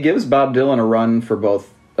gives Bob Dylan a run for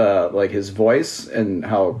both his voice and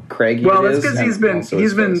how craggy it is. Well, that's because he's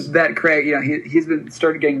been that craggy. He's been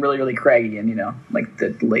started getting really, really craggy in like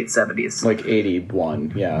the late 70s. Like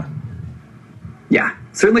 81, yeah. Yeah,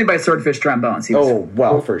 certainly by Swordfish Trombones. He was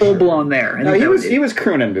for full sure. blown there. No, he was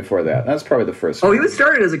crooning before that. That's probably the first. Oh, he was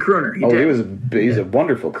started as a crooner. He's a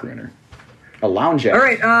wonderful crooner, a lounge act. All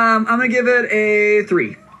right, I'm gonna give it a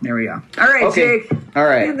 3. There we go. All right, okay. Jake. All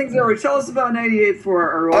right. Things over. Tell us about '98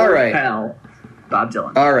 for our old pal, Bob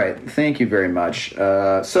Dylan. All right, thank you very much.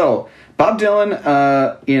 So Bob Dylan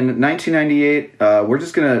in 1998, we're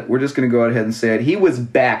just gonna go ahead and say it. He was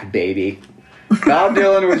back, baby. Bob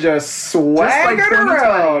Dylan was just swagging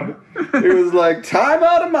around. It was like Time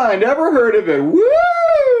Out of Mind. Ever heard of it?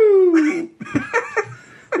 Woo!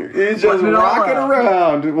 He's just rocking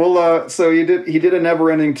around. Well, so he did a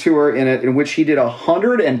never-ending tour in which he did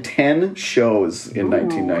 110 shows in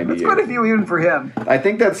 1998. That's quite a few even for him. I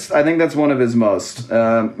think that's one of his most.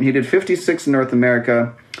 He did 56 in North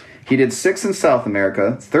America. He did 6 in South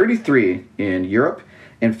America, 33 in Europe,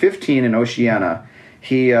 and 15 in Oceania.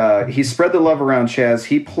 He spread the love around, Chaz.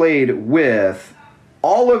 He played with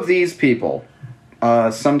all of these people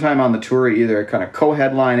sometime on the tour, either kind of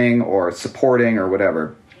co-headlining or supporting or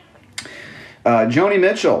whatever. Joni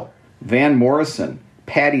Mitchell, Van Morrison,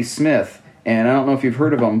 Patti Smith, and I don't know if you've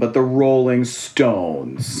heard of them, but the Rolling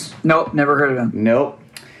Stones. Nope, never heard of them. Nope.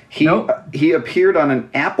 He appeared on an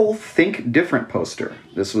Apple Think Different poster.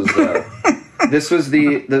 This was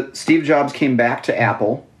the Steve Jobs came back to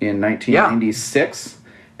Apple in 1996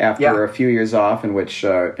 after a few years off, in which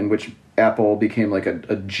Apple became like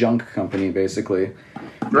a junk company, basically.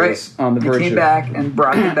 Right. On the verge he came back and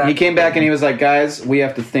brought him back. He came back and he was like, guys, we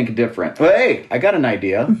have to think different. Well, hey, I got an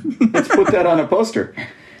idea. Let's put that on a poster.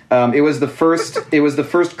 It was the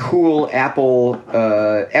first cool Apple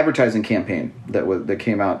advertising campaign that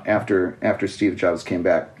came out after Steve Jobs came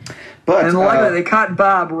back. But and luckily they caught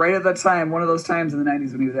Bob right at that time, one of those times in the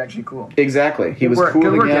 90s when he was actually cool. Exactly. He was cool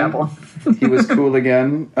Good work, again. Apple. He was cool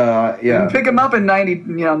again. Yeah. Didn't pick him up in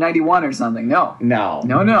 91 or something. No.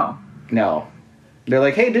 They're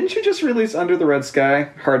like, hey, didn't you just release Under the Red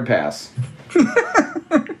Sky? Hard pass. They're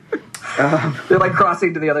like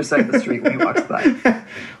crossing to the other side of the street when he walks by.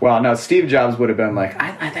 Well, no, Steve Jobs would have been like,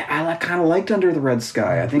 I kind of liked Under the Red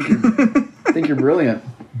Sky. I think you're brilliant.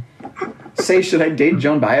 Say, should I date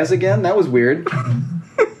Joan Baez again? That was weird.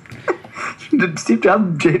 Did Steve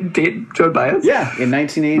Jobs date Joan Baez? Yeah, in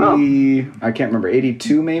 1980, I can't remember,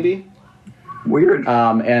 82 maybe. Weird.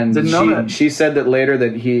 And Didn't know that. She said that later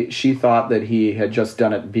that she thought that he had just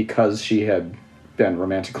done it because she had been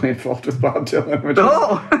romantically involved with Bob Dylan, which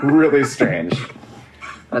is really strange.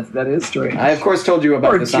 That is strange. I of course told you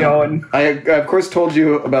about this. Joan. I of course told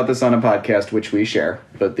you about this on a podcast which we share,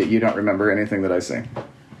 but that you don't remember anything that I say.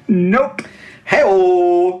 Nope.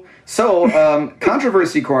 Hey-o! So,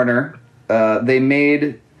 Controversy Corner. They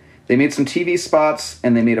made some TV spots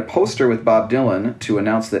and they made a poster with Bob Dylan to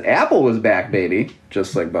announce that Apple was back, baby,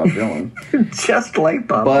 just like Bob Dylan. Just like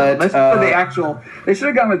Bob Dylan. Let's go they should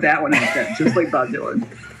have gone with that one instead. Just like Bob Dylan.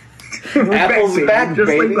 Apple's back, just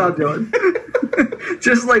baby. Like Bob Dylan.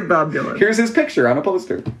 Just like Bob Dylan. Here's his picture on a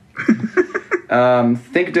poster.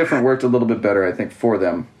 Think Different worked a little bit better, I think, for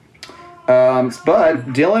them.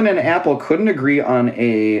 But Dylan and Apple couldn't agree on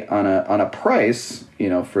a price,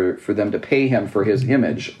 for them to pay him for his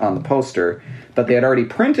image on the poster. But they had already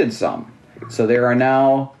printed some, so there are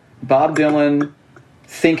now Bob Dylan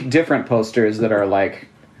Think Different posters that are like,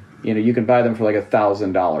 you can buy them for like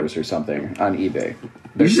 $1,000 or something on eBay.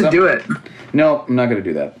 You should do it. No, I'm not going to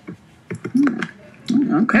do that.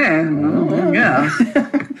 Okay. Well, yeah.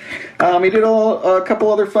 He did a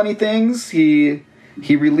couple other funny things. He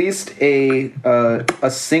he released a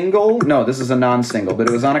single. No, this is a non-single, but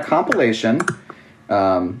it was on a compilation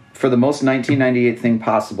for the most 1998 thing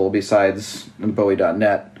possible besides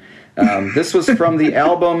Bowie.net. This was from the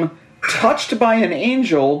album Touched by an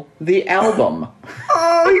Angel, the album.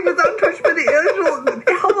 Oh, he was on Touched by the Angel, the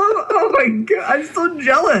album. Oh my god, I'm so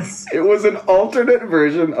jealous. It was an alternate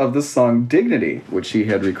version of the song Dignity, which he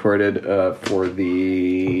had recorded for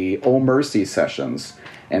the Oh Mercy sessions,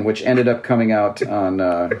 and which ended up coming out on,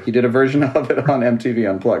 he did a version of it on MTV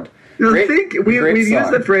Unplugged. I think we've used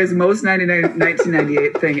song. the phrase most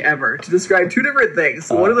 1998 thing ever to describe two different things.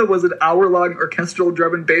 One of them was an hour-long orchestral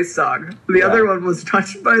drum and bass song. The other one was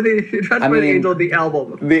Touched by the Angel, the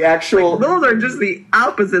album. The actual... Those are just the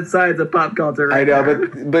opposite sides of pop culture right I know, there.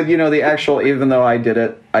 but you know, the actual, even though I did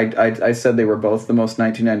it, I said they were both the most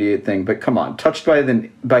 1998 thing, but come on, Touched by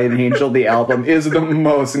an Angel, the album, is the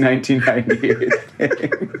most 1998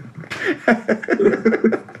 thing.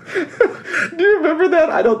 Do you remember that?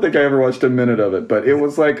 I don't think I ever watched a minute of it, but it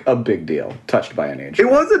was like a big deal. Touched by an Angel.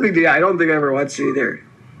 It was a big deal. I don't think I ever watched it either.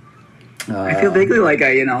 I feel vaguely like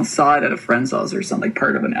I, saw it at a friend's house or something, like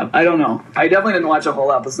part of an episode. I don't know. I definitely didn't watch a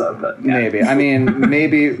whole episode, but yeah. Maybe. I mean,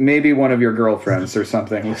 maybe one of your girlfriends or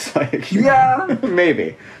something was like... Yeah.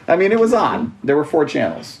 Maybe. I mean, it was on. There were 4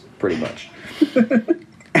 channels, pretty much.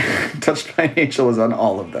 Touched by an Angel was on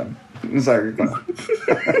all of them. Sorry.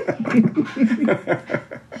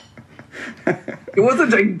 It was a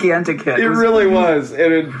gigantic hit. It really was.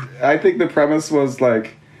 And I think the premise was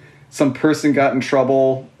like some person got in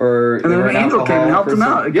trouble or and then an angel came and helped him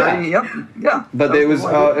out. Yeah. Yeah. But it was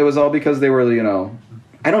all because they were,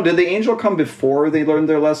 I don't. Did the angel come before they learned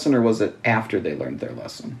their lesson, or was it after they learned their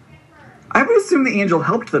lesson? I would assume the angel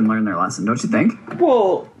helped them learn their lesson, don't you think?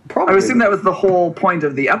 Well, probably. I would assume that was the whole point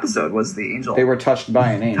of the episode, was the angel. They were touched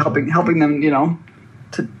by an angel. Helping them,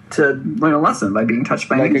 to learn a lesson by being touched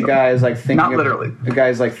by an angel. Like a guy is like thinking... Not literally. A guy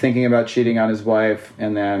is like thinking about cheating on his wife,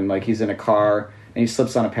 and then like he's in a car, and he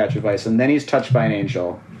slips on a patch of ice, and then he's touched by an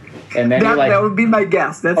angel. And then that would be my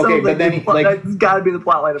guess. That's okay, but then that's got to be the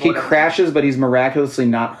plot line of he crashes, but he's miraculously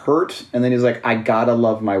not hurt, and then he's like, I gotta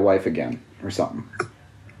love my wife again, or something.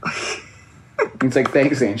 It's like,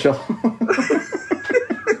 thanks, Angel.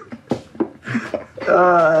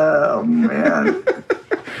 Oh, man.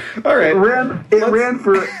 All right. It ran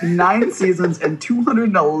for 9 seasons and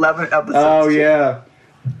 211 episodes. Oh, yeah.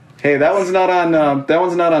 Hey, that one's not on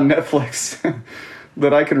Netflix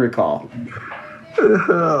that I can recall.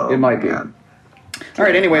 Oh, it might be. Man. All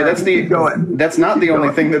right, anyway, that's not the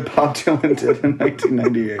only thing that Bob Dylan did in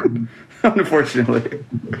 1998, unfortunately.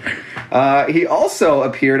 He also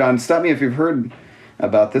appeared on, stop me if you've heard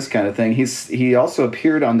about this kind of thing, he also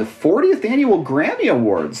appeared on the 40th Annual Grammy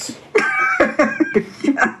Awards.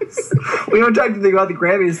 Yes. We haven't talked anything about the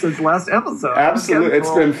Grammys since last episode. Absolutely. It's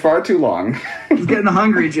been far too long. He's getting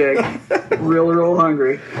hungry, Jake. Real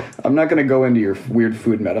hungry. I'm not going to go into your weird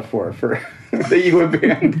food metaphor that you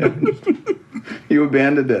abandoned. You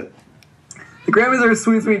abandoned it. The Grammys are a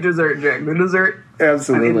sweet, sweet dessert, Jake. The dessert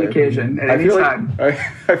absolutely on any occasion, at any time.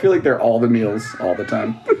 I feel like they're all the meals all the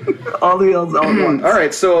time. All the meals, all at once. All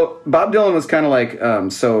right, so Bob Dylan was kind of like,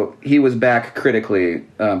 so he was back critically,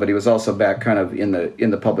 but he was also back kind of in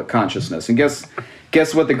the public consciousness. And guess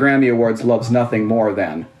what the Grammy Awards loves nothing more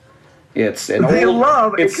than? It's a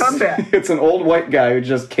comeback. It's an old white guy who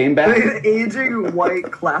just came back. An aging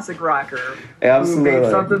white classic rocker. Absolutely. Who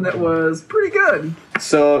made something that was pretty good.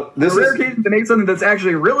 So this rare occasion to make something that's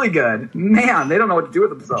actually really good. Man, they don't know what to do with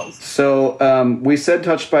themselves. So we said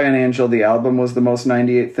Touched by an Angel, the album was the most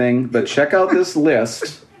 98 thing, but check out this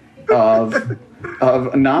list of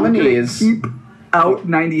nominees. Keep out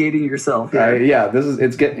 98ing yourself. Yeah,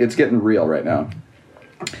 it's getting real right now.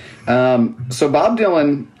 So Bob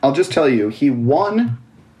Dylan, I'll just tell you, he won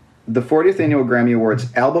the 40th Annual Grammy Awards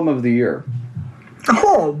Album of the Year.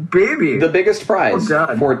 Oh, baby. The biggest prize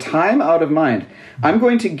for Time Out of Mind. I'm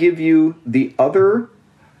going to give you I'm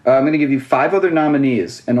going to give you 5 other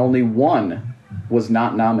nominees, and only one was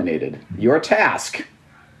not nominated. Your task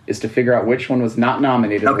is to figure out which one was not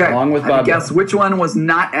nominated along with Bob Dylan. Guess which one was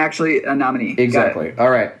not actually a nominee. Exactly.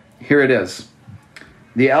 All right, here it is.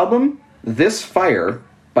 The album, This Fire,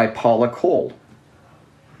 by Paula Cole.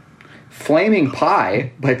 Flaming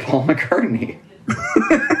Pie by Paul McCartney.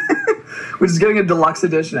 Which is getting a deluxe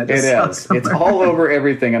edition. It is. It's all over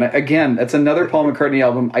everything. And again, that's another Paul McCartney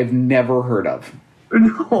album I've never heard of.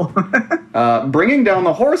 No. Bringing Down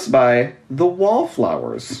the Horse by The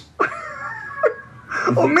Wallflowers.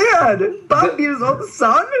 Oh, man. Bob beat his own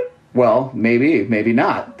son? Well, maybe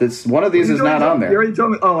not. One of these is not on there. You already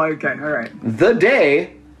told me. Oh, okay. All right. The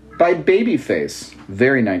Day by Babyface,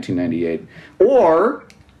 very 1998. Or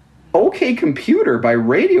OK Computer by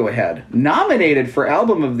Radiohead, nominated for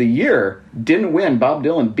Album of the Year, didn't win. Bob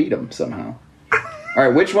Dylan beat him somehow. All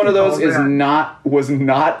right, which one of those was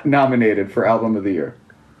not nominated for Album of the Year?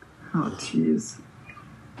 Oh, jeez.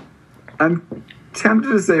 I'm tempted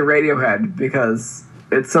to say Radiohead because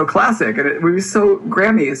it's so classic, and it would be so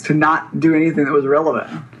Grammys to not do anything that was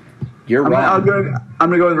relevant. You're wrong. I'm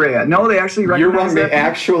gonna go with Radiohead. No, they actually recognized You're wrong. They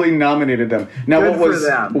actually nominated them. Now, Good for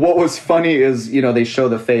them. what was funny is they show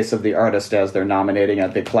the face of the artist as they're nominating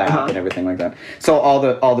it. They clap and everything like that. So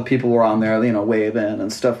all the people were on there, waving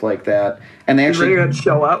and stuff like that. And they actually Radiohead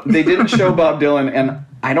show up. They didn't show Bob Dylan, and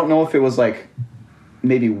I don't know if it was like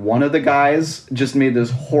maybe one of the guys just made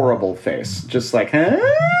this horrible face, just like, huh?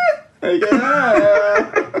 Like,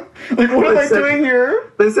 like, what am I doing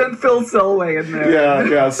here? They sent Phil Selway in there. Yeah.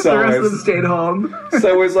 The rest of them stayed home.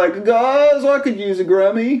 So was like, guys, I could use a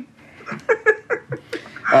Grammy.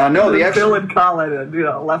 No, the actual Phil and Colin, and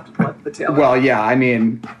left the tail. Well, yeah, I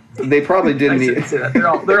mean, they probably didn't. I shouldn't say that.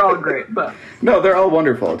 They're all great, but no, they're all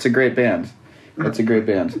wonderful. It's a great band. It's a great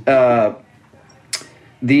band.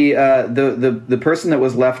 The person that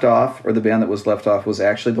was left off, or the band that was left off, was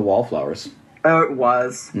actually the Wallflowers. Oh, it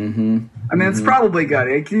was. Mm-hmm. I mean, it's probably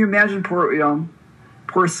good. Can you imagine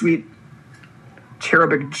poor sweet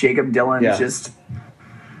cherubic Jacob Dylan just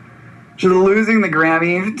losing the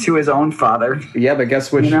Grammy to his own father? Yeah, but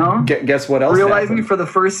guess what? Guess what else? Realizing happened? For the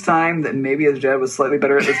first time that maybe his dad was slightly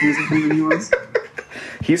better at this music than he was.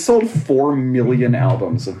 He sold 4 million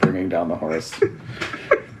albums of Bringing Down the Horse.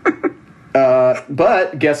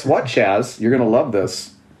 But guess what, Chaz? You're gonna love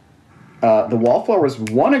this. The Wallflowers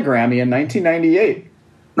won a Grammy in 1998.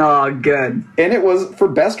 Oh, good. And it was for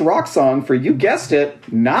Best Rock Song for, you guessed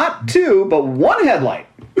it, not 2, but 1 headlight.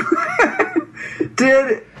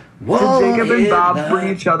 Did Jacob and Bob bring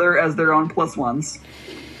each other as their own plus ones?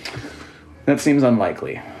 That seems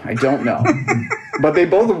unlikely. I don't know. But they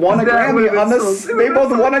both won a Grammy on the They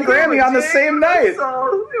both won a Grammy on the same night.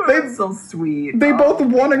 So sweet. They both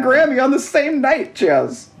won a Grammy on the same night,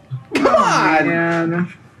 Chaz. Come on.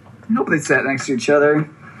 Man. I hope they sat next to each other.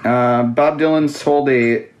 Bob Dylan told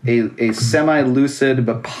a semi-lucid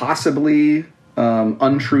but possibly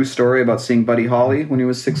untrue story about seeing Buddy Holly when he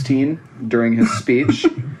was 16 during his speech.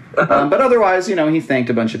 But otherwise, he thanked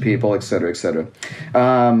a bunch of people, et cetera, et cetera.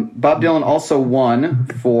 Bob Dylan also won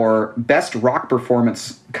for Best Rock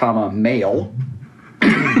Performance, male.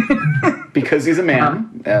 Because he's a man.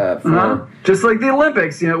 Just like the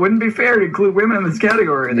Olympics, it wouldn't be fair to include women in this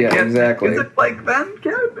category. Exactly. Is it like Ben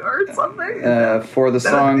or something? For the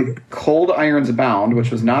song Cold Irons Bound,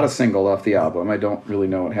 which was not a single off the album. I don't really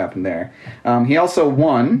know what happened there. He also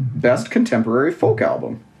won Best Contemporary Folk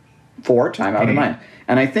Album for Time Out of Mind.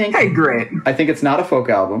 And I think it's not a folk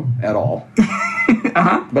album at all.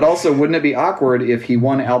 But also, wouldn't it be awkward if he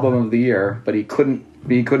won Album of the Year, but he couldn't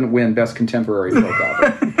win Best Contemporary Folk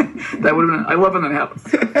Album? That would have been. I love when that happens.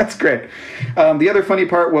 That's great. The other funny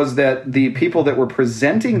part was that the people that were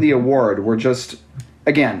presenting the award were just,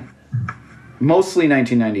 again, mostly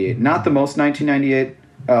 1998. Not the most 1998.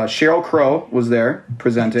 Sheryl Crow was there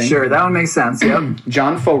presenting. Sure, that one makes sense. Yep.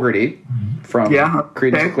 John Fogerty from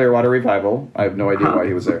Creedence Clearwater Revival. I have no idea why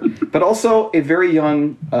he was there. But also a very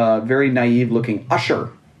young, very naive-looking Usher.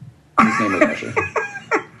 His name was Usher.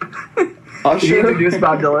 Did you introduce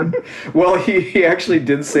Bob Dylan? Well, he actually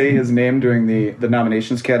did say his name during the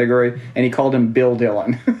nominations category, and he called him Bill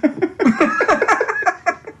Dylan.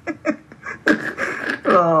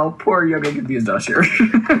 Oh, poor young and confused Usher.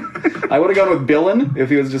 I would have gone with Billin if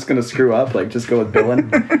he was just going to screw up, just go with Billin.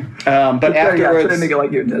 But afterwards, try to make it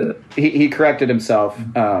like you did it. He corrected himself.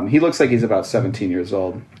 He looks like he's about 17 years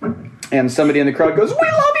old. And somebody in the crowd goes, "We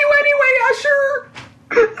love you anyway, Usher!"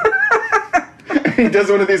 He does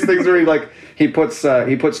one of these things where he puts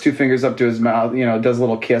 2 fingers up to his mouth, does a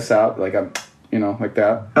little kiss out, like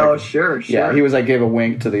that. Oh, sure. Yeah, he was gave a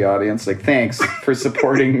wink to the audience, thanks for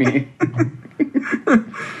supporting me.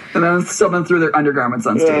 And then someone threw their undergarments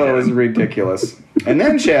on stage. Oh, it was ridiculous. And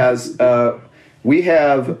then, Chaz, we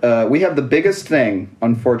have the biggest thing,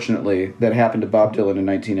 unfortunately, that happened to Bob Dylan in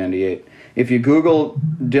 1998. If you Google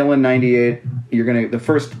Dylan 98, you're gonna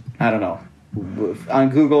on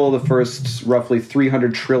Google, the first roughly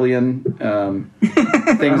 300 trillion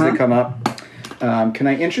things that come up. Can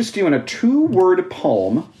I interest you in a 2-word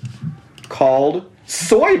poem called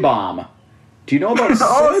Soy Bomb? Do you know about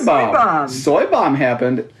Soy Bomb? Soy Bomb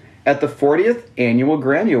happened at the 40th Annual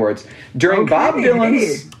Grammy Awards. During Bob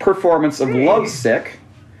Dylan's performance of Lovesick,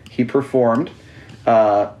 he performed,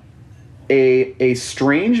 a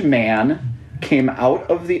strange man came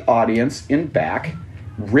out of the audience in back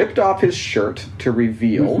ripped off his shirt to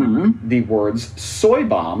reveal the words "soy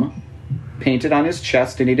bomb" painted on his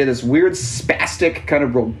chest, and he did this weird spastic, kind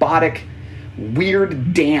of robotic,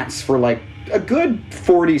 weird dance for like a good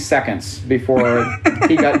 40 seconds before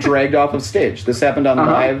he got dragged off of stage. This happened on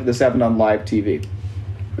live TV.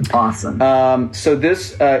 Awesome. So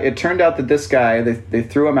this, it turned out that this guy, they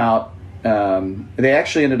threw him out. They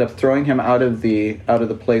actually ended up throwing him out of the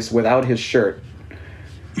place without his shirt.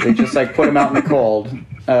 They just like put him out in the cold.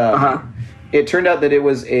 It turned out that it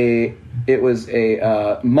was a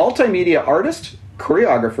multimedia artist,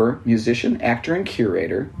 choreographer, musician, actor, and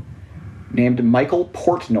curator named Michael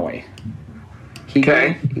Portnoy.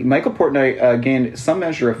 Michael Portnoy gained some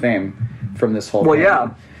measure of fame from this whole thing. Well, yeah.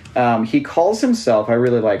 He calls himself, I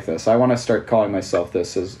really like this, I want to start calling myself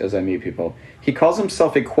this as I meet people. He calls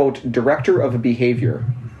himself a, quote, director of behavior.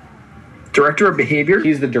 Director of behavior?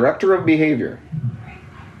 He's the director of behavior.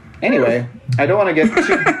 Anyway, I don't want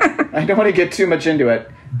to get too much into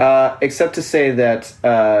it, except to say that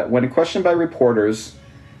when questioned by reporters,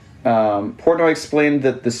 Portnoy explained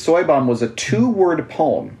that the soy bomb was a 2-word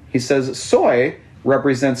poem. He says, soy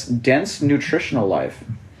represents dense nutritional life.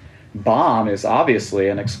 Bomb is obviously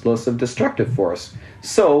an explosive destructive force.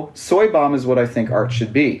 So, soy bomb is what I think art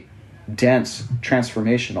should be. Dense,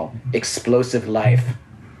 transformational, explosive life.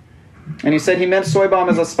 And he said he meant soy bomb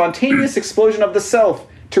as a spontaneous explosion of the self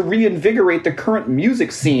to reinvigorate the current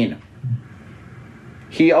music scene.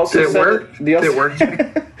 He also said... Did it work?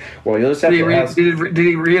 Well, you'll just have to ask... Did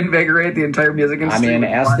he reinvigorate the entire music industry? I mean,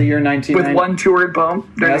 ask the year 1990... With one 2-word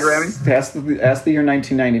poem during the Grammys? Ask the year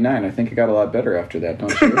 1999. I think it got a lot better after that,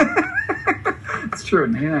 don't you? It's true.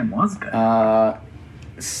 99 was better.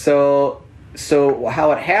 So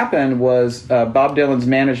how it happened was Bob Dylan's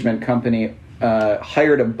management company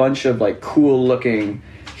hired a bunch of like cool-looking,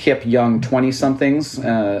 hip, young 20-somethings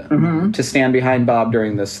to stand behind Bob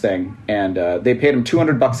during this thing, and they paid him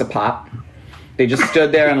 $200 a pop. They just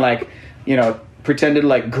stood there and like, pretended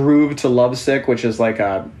like groove to Lovesick, which is like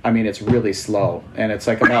it's really slow, and it's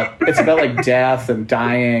about like death and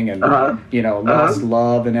dying and lost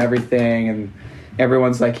love and everything, and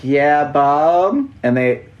everyone's like, yeah, Bob, and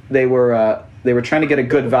they were trying to get a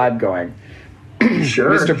good vibe going. Sure,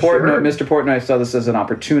 Mr. Portnoy saw this as an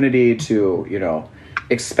opportunity to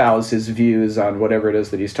espouse his views on whatever it is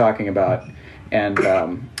that he's talking about. And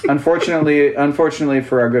unfortunately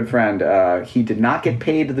for our good friend, he did not get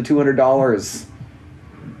paid the $200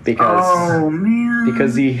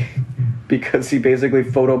 because he basically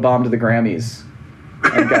photobombed the Grammys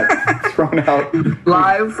and got thrown out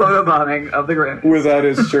live photobombing of the Grammys without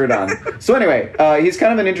his shirt on. So anyway, he's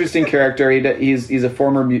kind of an interesting character. He's a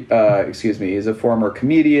former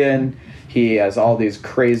comedian. He has all these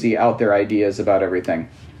crazy out there ideas about everything.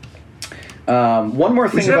 One more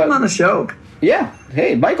thing we should have him on the show. Yeah.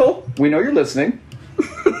 Hey, Michael, we know you're listening.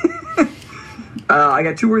 I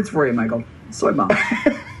got 2 words for you, Michael. Soy bomb.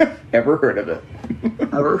 Ever heard of it?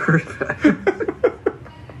 Never heard of it.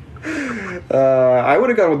 I would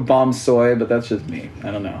have gone with bomb soy, but that's just me.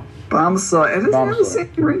 I don't know. Bomb soy. It doesn't have the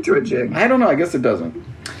same ring to it, Jig. I don't know. I guess it doesn't.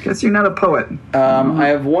 Guess you're not a poet. I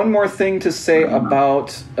have one more thing to say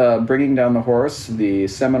about Bringing Down the Horse, the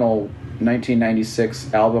seminal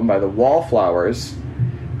 1996 album by the Wallflowers.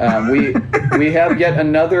 We have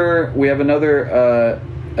another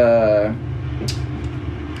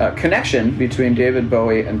connection between David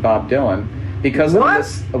Bowie and Bob Dylan because of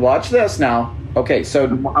this. Watch this now. Okay, so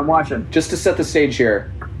I'm watching. Just to set the stage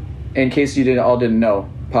here, in case you didn't know,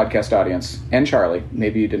 podcast audience, and Charlie,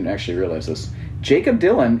 maybe you didn't actually realize this. Jacob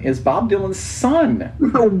Dylan is Bob Dylan's son.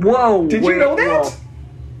 Whoa! Did you know that?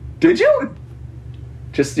 Did you?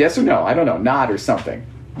 Just yes or no? I don't know. Nod or something.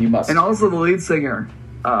 You must. And also the lead singer,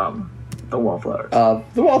 the Wallflowers.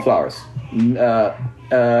 The Wallflowers.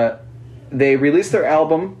 They released their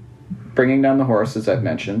album, Bringing Down the Horse, as I've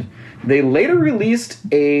mentioned. They later released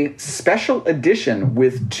a special edition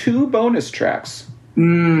with 2 bonus tracks.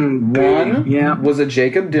 One was a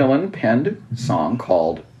Jacob Dylan penned song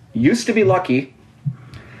called "Used to Be Lucky."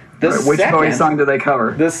 Which Bowie song do they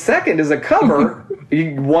cover? The second is a cover.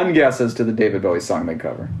 One guess as to the David Bowie song they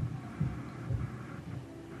cover.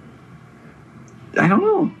 I don't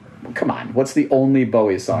know. Come on, what's the only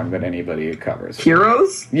Bowie song that anybody covers?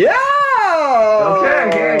 Heroes? Yeah!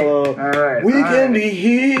 Okay. All right. We can be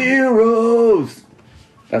heroes.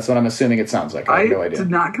 That's what I'm assuming it sounds like. I have no idea. I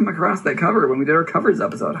did not come across that cover when we did our covers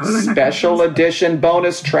episode. How did I not Special edition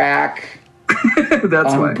bonus track.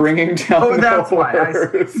 That's why. Bringing Down the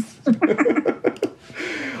Horse.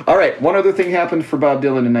 All right, one other thing happened for Bob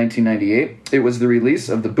Dylan in 1998. It was the release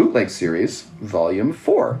of the Bootleg Series, Volume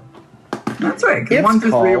 4. That's right. 'Cause It's 1 through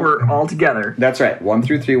 3 called- were all together. That's right. 1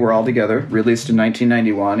 through 3 were all together, released in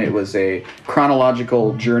 1991. It was a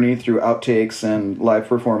chronological journey through outtakes and live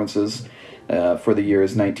performances for the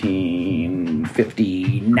years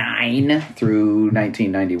 1959 through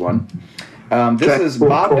 1991. This Okay, is cool,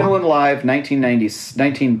 Bob cool. Dylan Live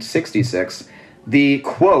 1966. The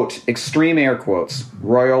quote, extreme air quotes,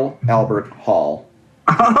 Royal Albert Hall.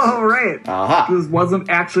 Oh, right. Aha. This wasn't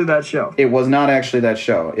actually that show. It was not actually that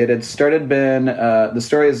show. It had the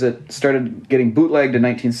story is it started getting bootlegged in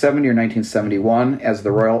 1970 or 1971 as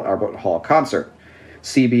the Royal Albert Hall concert.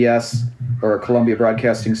 CBS, or Columbia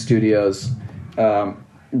Broadcasting Studios,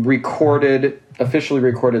 officially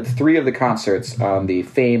recorded 3 of the concerts on the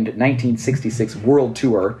famed 1966 World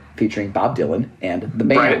Tour featuring Bob Dylan and the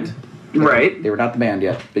band. Right. They were not the band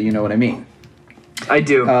yet, but you know what I mean. I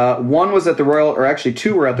do. One was at the Royal, or actually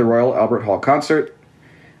 2 were at the Royal Albert Hall concert.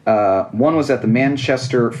 One was at the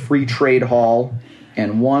Manchester Free Trade Hall,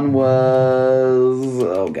 and one was,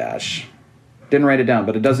 oh gosh, didn't write it down,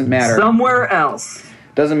 but it doesn't matter. Somewhere else.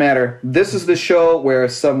 Doesn't matter. This is the show where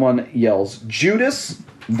someone yells Judas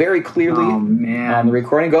very clearly Oh, man. on the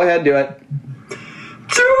recording. Go ahead, do it.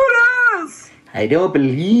 Judas! I don't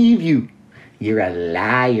believe you. You're a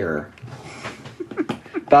liar.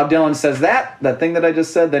 Bob Dylan says that thing that I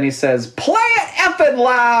just said, then he says, play it effing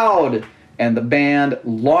loud! And the band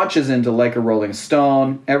launches into Like a Rolling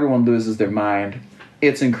Stone. Everyone loses their mind.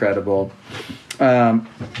 It's incredible.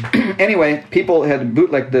 Anyway, people had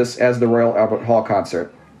bootlegged this as the Royal Albert Hall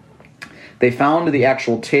concert. They found the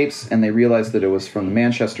actual tapes, and they realized that it was from the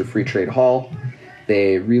Manchester Free Trade Hall.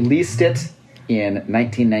 They released it in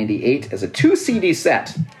 1998 as a 2-CD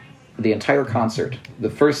set. The entire concert. The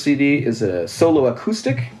first CD is a solo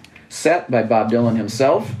acoustic set by Bob Dylan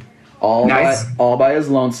himself, all by his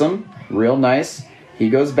lonesome, real nice. He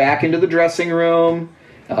goes back into the dressing room,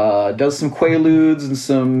 does some Quaaludes and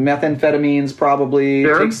some methamphetamines probably,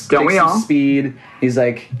 Sure, takes don't we some all? speed. He's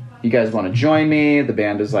like, you guys want to join me? The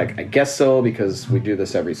band is like, I guess so, because we do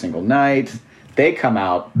this every single night. They come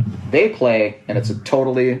out, they play, and it's a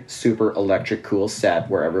totally super electric cool set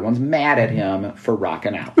where everyone's mad at him for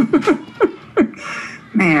rocking out.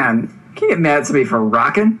 Man, can you get mad at somebody for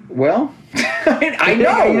rocking? Well, I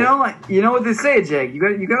know. You know what they say, Jake. You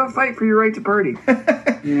got to fight for your right to party.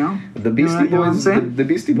 You know. The Beastie You know what I'm Boys. saying? The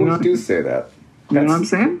Beastie Boys do say that. You know what I'm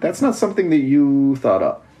saying? That's not something that you thought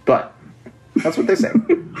up, but that's what they say.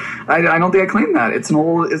 I don't think I claim that. It's an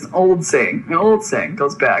old saying. An old saying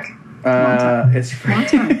goes back. It's Long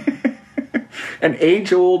time. an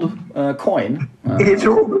age-old coin. Age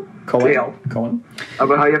old tale Coin.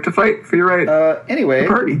 about how you have to fight for your right. Anyway,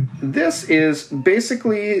 Party. this is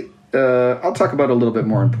basically. I'll talk about it a little bit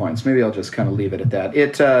more in points. Maybe I'll just kind of leave it at that.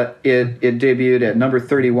 It debuted at number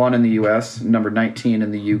 31 in the U.S., number 19 in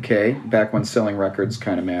the U.K. Back when selling records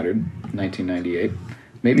kind of mattered, 1998.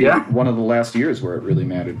 Maybe one of the last years where it really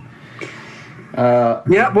mattered.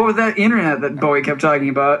 Yeah, what was that internet that Bowie kept talking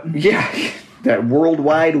about? Yeah, that World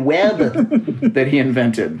Wide Web that he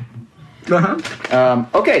invented. Uh-huh.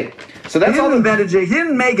 Okay, so He that's all. didn't invent it, Jake. He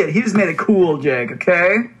didn't make it. He just made it cool, Jake,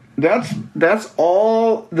 okay? That's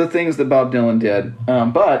all the things that Bob Dylan did.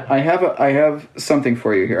 But I have something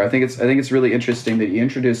for you here. I think it's really interesting that you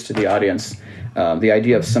introduced to the audience the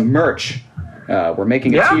idea of some merch. We're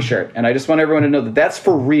making a T-shirt, and I just want everyone to know that that's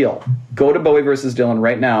for real. Go to Bowie vs. Dylan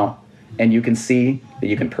right now, and you can see that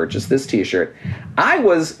you can purchase this T-shirt. I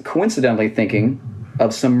was coincidentally thinking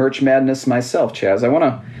of some merch madness myself, Chaz. I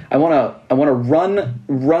wanna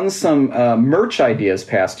run some merch ideas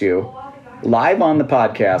past you live on the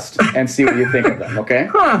podcast and see what you think of them. Okay?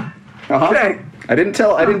 Huh. Okay. I didn't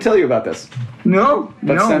tell you about this. No.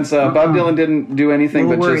 But since Bob Dylan didn't do anything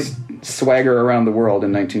but just swagger around the world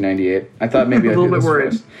in 1998, I thought maybe I'd do this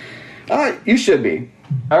first. You should be.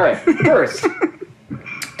 All right. First,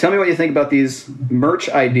 tell me what you think about these merch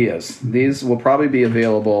ideas. These will probably be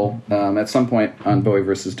available at some point on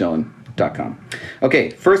BowieVSDylan.com. Okay,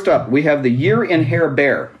 first up, we have the Year in Hair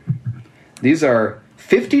Bear. These are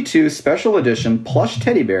 52 special edition plush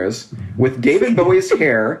teddy bears with David Bowie's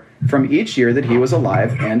hair from each year that he was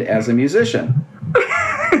alive and as a musician.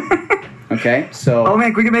 Okay, so... Oh,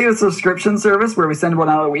 man, we can make it a subscription service where we send one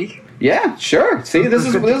out a week? Yeah, sure. See, this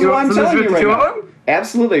is what I'm telling you right now.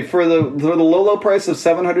 Absolutely. For the low price of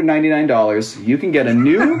 $799, you can get a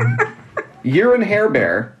new Year in Hair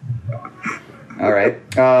Bear. All right.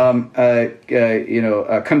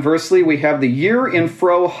 Conversely, we have the Year in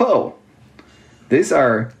Fro Ho. These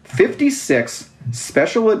are 56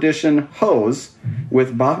 special edition hose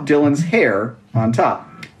with Bob Dylan's hair on top.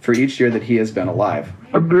 for each year that he has been alive.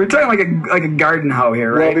 We're talking like a garden hoe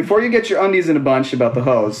here, right? Well, before you get your undies in a bunch about the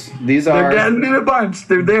hose, these They're are getting in a bunch.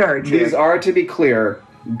 They're there, Jake. these are, to be clear,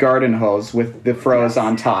 garden hose with the froze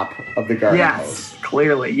on top of the garden hose. Yes,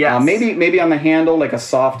 clearly, yes. Maybe on the handle, like a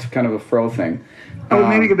soft kind of a fro thing.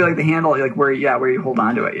 Maybe it could be like the handle, like where you hold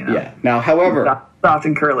on to it, you know? Yeah. Now, however, Soft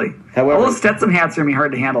and curly. However- all those Stetson hats are going to be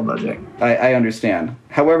hard to handle, though, Jake. I understand.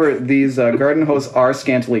 However, these garden hose are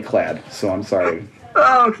scantily clad, so I'm sorry.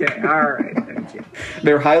 Okay, all right. Thank you.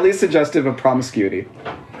 They're highly suggestive of promiscuity.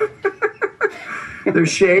 They're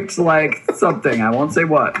shaped like something. I won't say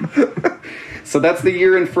what. So that's the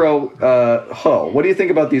year and fro hoe. What do you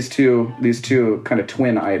think about these two kind of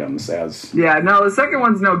twin items? As Yeah, no, the second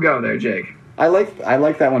one's no go there, Jake. I like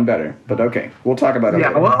that one better, but okay, we'll talk about it Yeah,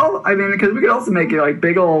 later. well, I mean, because we could also make it like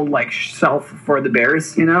big old like shelf for the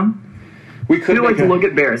bears, you know? We could People like to look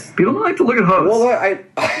at bears. People don't like to look at hoes. Well,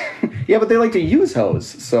 yeah, but they like to use hose.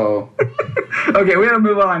 So Okay, we gotta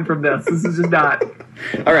move on from this. This is just not.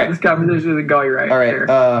 all right. This conversation isn't going right. All right,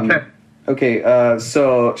 There. Okay,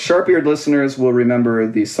 so sharp-eared listeners will remember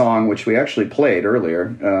the song which we actually played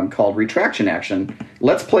earlier, called Retraction Action.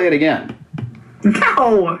 Let's play it again.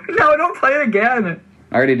 No, don't play it again.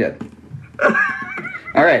 I already did.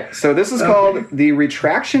 All right, so this is called the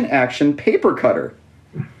Retraction Action Paper Cutter.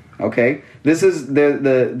 Okay, this is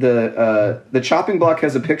the chopping block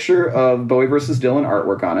has a picture of Bowie versus Dylan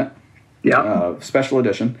artwork on it. Yeah. Special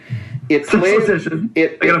edition. It Special plays. edition.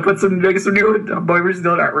 It, I gotta put some new Boy vs.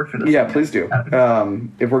 Dylan artwork for this. yeah, please do.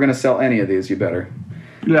 If we're gonna sell any of these, you better.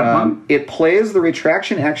 Yeah. It plays the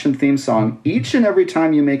Retraction Action theme song each and every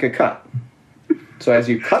time you make a cut. So as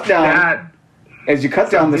you cut down,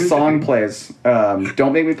 the music. song plays.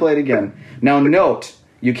 Don't make me play it again. Now note,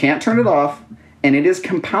 you can't turn it off, and it is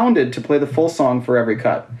compounded to play the full song for every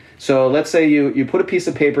cut. So let's say you put a piece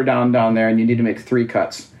of paper down there, and you need to make 3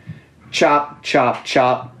 cuts. Chop, chop,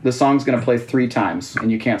 chop. The song's going to play 3 times,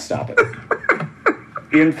 and you can't stop it.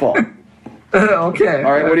 In full. Okay.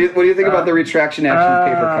 All right. What do you think about the Retraction Action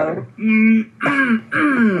paper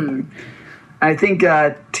cutter? I think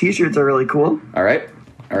T-shirts are really cool. All right.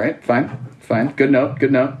 Fine. Good note.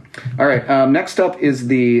 All right. Next up is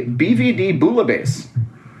the BVD Bula Bass.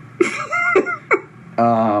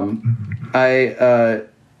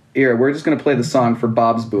 Here, we're just going to play the song for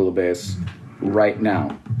Bob's Bula Bass right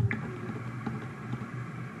now.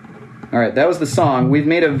 All right, that was the song. We've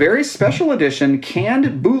made a very special edition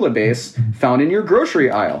canned Bula Bass found in your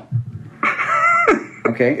grocery aisle.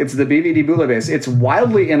 Okay, it's the BVD Bula Bass. It's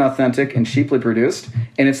wildly inauthentic and cheaply produced,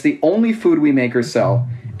 and it's the only food we make or sell,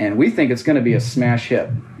 and we think it's going to be a smash hit.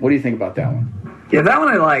 What do you think about that one? Yeah, that one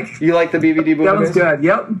I like. You like the BVD Bula That one's Bass? good.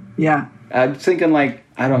 Yep. Yeah. I'm thinking like,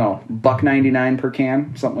 I don't know, $1.99 per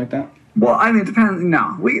can, something like that. Well, I mean, it depends.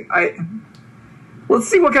 No, let's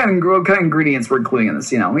see what kind of ingredients we're including in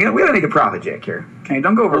this. You know, we gotta make a profit, Jake. Here, okay?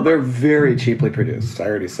 Don't go over. Well, they're very cheaply produced. I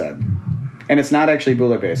already said, and it's not actually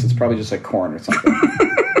Bula Bass. It's probably just like corn or something.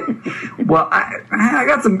 Well, I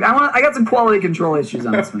got some quality control issues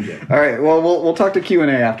on this one, Jake. All right. Well, we'll talk to Q&A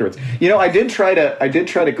afterwards. You know, I did try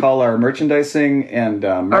to call our merchandising and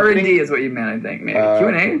marketing. R&D is what you meant, I think. Maybe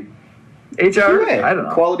Q&A, HR. QA. I don't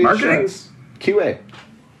know. Quality Marketing? assurance. QA.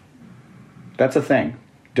 That's a thing.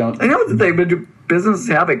 I know it's a thing, but do businesses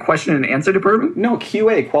have a question and answer department? No,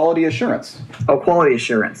 QA, quality assurance. Oh, quality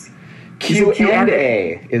assurance.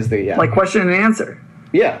 Q&A is the Like question and answer.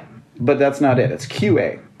 Yeah, but that's not it. It's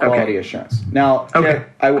QA, quality assurance. Now, Okay.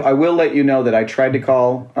 I will let you know that I tried to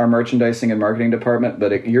call our merchandising and marketing department,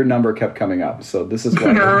 but your number kept coming up. So this is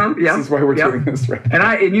why Yeah. this is why we're Yeah. doing this right.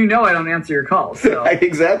 And you know I don't answer your calls. So.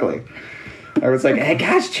 Exactly. I was like, hey,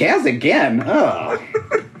 gosh, Chaz again. Oh.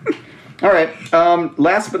 All right.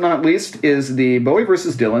 Last but not least is the Bowie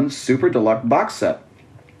versus Dylan Super Deluxe box set.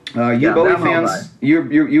 You Bowie fans,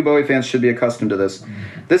 you Bowie fans should be accustomed to this.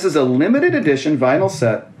 This is a limited edition vinyl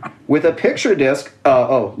set with a picture disc.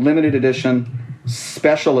 Limited edition,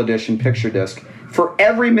 special edition picture disc for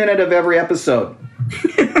every minute of every episode.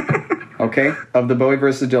 Okay, of the Bowie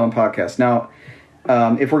versus Dylan podcast. Now,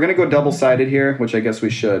 if we're going to go double-sided here, which I guess we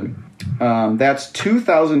should, that's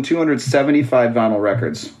 2,275 vinyl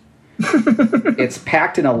records. It's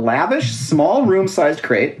packed in a lavish, small room-sized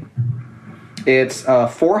crate. It's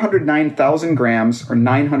 409,000 grams, or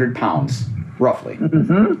 900 pounds, roughly.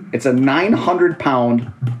 Mm-hmm. It's a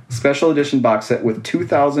 900-pound special edition box set with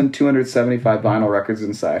 2,275 vinyl records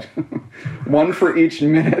inside. One for each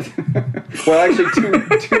minute. Well, actually, two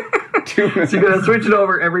minutes. So you're going to switch it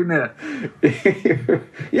over every minute.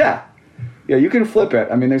 Yeah, you can flip it.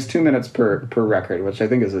 I mean, there's 2 minutes per record, which I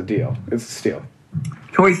think is a deal. It's a steal.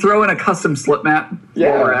 Can we throw in a custom slip mat?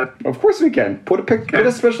 Yeah, of course we can. Put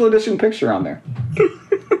a special edition picture on there.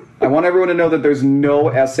 I want everyone to know that there's no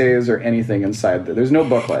essays or anything inside there. There's no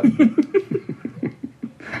booklet.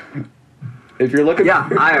 If you're looking, Yeah,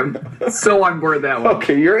 I am so on board that one.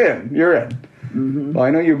 okay, you're in. Mm-hmm. Well,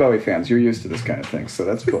 I know you Bowie fans. You're used to this kind of thing, so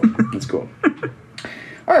that's cool. That's cool.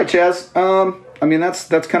 All right, Chaz. I mean, that's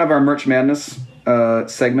kind of our Merch Madness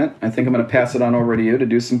segment. I think I'm going to pass it on over to you to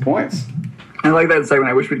do some points. I like that segment.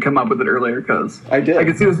 I wish we'd come up with it earlier because I did. I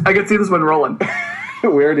could see this one rolling. We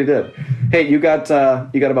already did. Hey, you got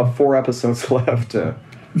about 4 episodes left to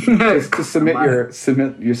submit your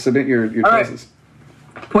All right. choices.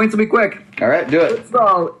 Points will be quick. All right, do it.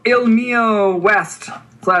 So, Il Mio West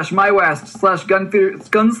 / My West /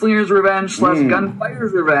 Gunslinger's Revenge /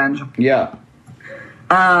 Gunfighter's Revenge. Yeah.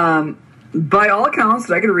 By all accounts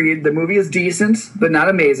that I could read, the movie is decent, but not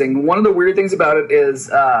amazing. One of the weird things about it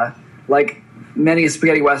is, like many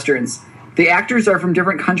spaghetti westerns, the actors are from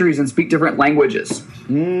different countries and speak different languages.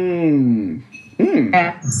 And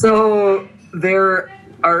so there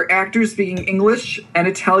are actors speaking English and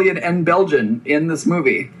Italian and Belgian in this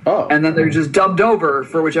movie. Oh. And then they're just dubbed over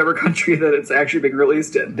for whichever country that it's actually being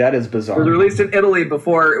released in. That is bizarre. It was released in Italy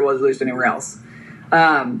before it was released anywhere else.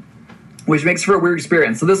 Which makes for a weird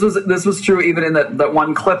experience. So this was true even in that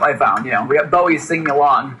one clip I found. You know, we got Bowie singing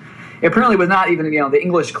along. It apparently was not even the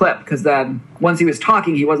English clip, because then once he was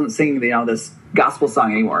talking, he wasn't singing this gospel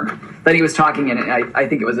song anymore. Then he was talking in it. I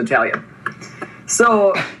think it was Italian.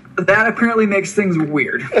 So that apparently makes things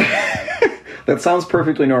weird. That sounds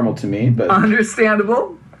perfectly normal to me, but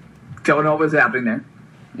Understandable. Don't know what was happening there.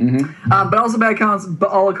 Mm-hmm. But also by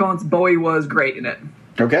all accounts, Bowie was great in it.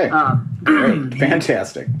 Okay, great,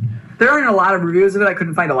 fantastic. There aren't a lot of reviews of it. I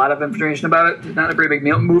couldn't find a lot of information about it. It's not a very big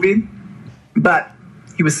movie. But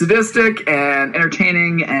he was sadistic and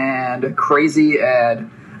entertaining and crazy, and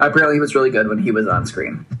apparently he was really good when he was on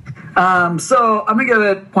screen. So I'm going to give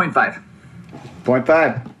it 0.5.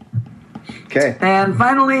 0.5. Okay. And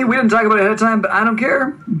finally, we didn't talk about it ahead of time, but I don't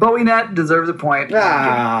care. BowieNet deserves a point.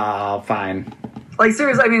 Ah, fine. Like,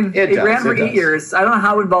 seriously, I mean, it ran for 8 years. I don't know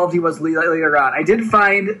how involved he was later on. I did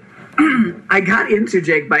find... I got into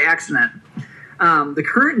Jake by accident. The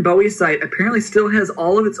current Bowie site apparently still has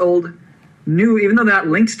all of its old new, even though they're not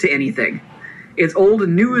linked to anything, its old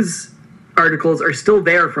news articles are still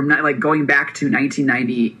there from going back to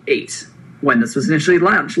 1998 when this was initially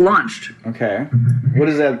launched. Okay. What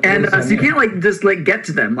is that? And so you can't just get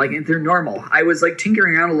to them like they're normal. I was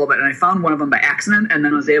tinkering around a little bit, and I found one of them by accident, and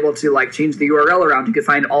then was able to change the URL around. You could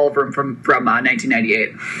find all of them from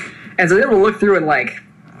 1998, and so I was able to look through and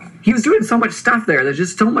he was doing so much stuff there. There's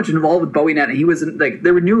just so much involved with BowieNet, and he was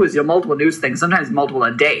there were news, multiple news things, sometimes multiple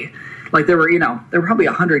a day. There were probably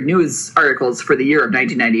 100 news articles for the year of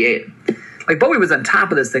 1998. Bowie was on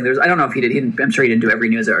top of this thing. I don't know if he did. I'm sure he didn't do every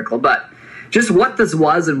news article, but just what this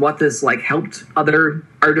was and what this helped other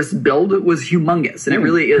artists build was humongous, and it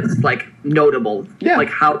really is notable. Yeah.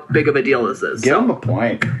 How big of a deal this is. Give him a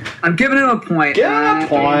point. I'm giving him a point. Give him a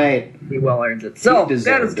point. He well earns it. So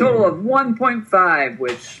that is a total of 1.5,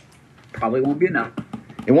 which probably won't be enough.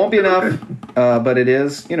 It won't be enough, but it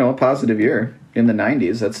is, a positive year in the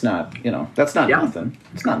 90s. That's not, that's not nothing.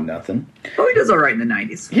 It's not nothing. Oh, he does all right in the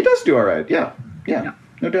 90s. He does do all right. Yeah.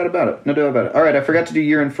 No doubt about it. All right, I forgot to do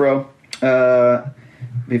year in fro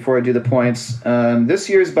before I do the points. This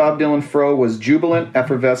year's Bob Dylan fro was jubilant,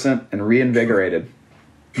 effervescent, and reinvigorated.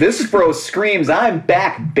 This fro screams, "I'm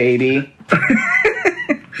back, baby."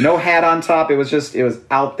 No hat on top. It was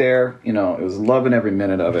out there. It was loving every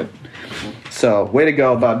minute of it. So, way to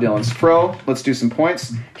go, Bob Dylan's fro. Let's do some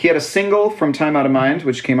points. He had a single from Time Out of Mind,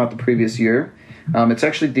 which came out the previous year. It's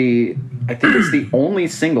actually I think it's the only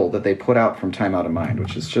single that they put out from Time Out of Mind,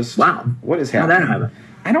 which is just, wow. What is happening? How'd that happen?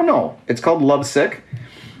 I don't know. It's called Lovesick.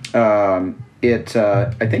 I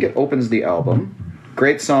think it opens the album.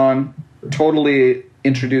 Great song. Totally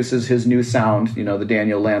introduces his new sound, the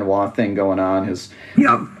Daniel Lanois thing going on. His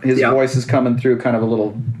voice is coming through kind of a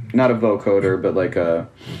little, not a vocoder, but a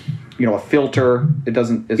filter.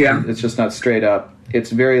 It's just not straight up. It's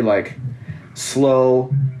very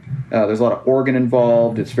slow. There's a lot of organ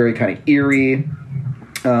involved. It's very kind of eerie.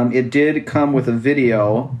 It did come with a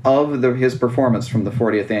video of his performance from the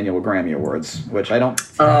 40th annual Grammy Awards, which I don't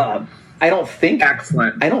think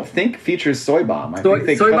excellent. I don't think features Soy Bomb.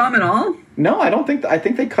 Soy Bomb at all? No, I don't think. I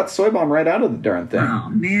think they cut Soy Bomb right out of the darn thing. Oh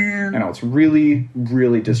man! I know it's really,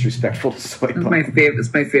 really disrespectful to Soy Bomb.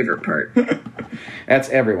 It's my favorite part. That's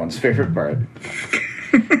everyone's favorite part.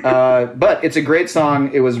 But it's a great song.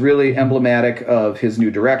 It was really emblematic of his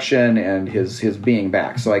new direction and his being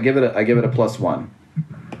back. So I give it a +1.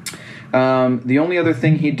 The only other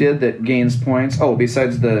thing he did that gains points,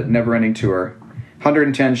 besides the Never Ending Tour,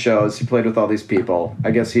 110 shows. He played with all these people.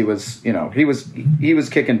 I guess he was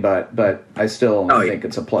kicking butt, but I still think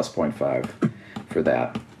it's a plus 0.5 for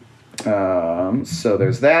that. So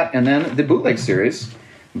there's that, and then the Bootleg Series,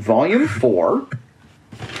 Volume 4,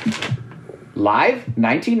 live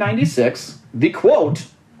 1996. The quote,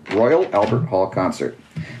 Royal Albert Hall concert.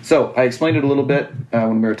 So I explained it a little bit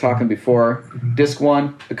when we were talking before. Disc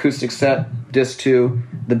 1, acoustic set. Disc 2,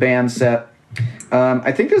 the band set.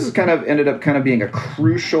 I think this is ended up being a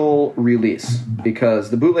crucial release because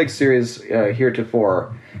the Bootleg Series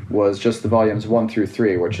heretofore was just the volumes 1 through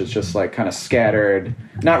 3, which is just like kind of scattered,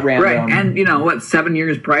 not random. Right, and 7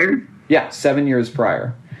 years prior? Yeah, 7 years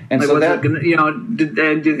prior. And like, so was that, it gonna,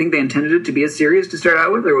 do you think they intended it to be a series to start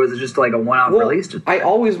out with, or was it just like a one-off release? I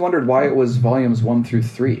always wondered why it was volumes 1 through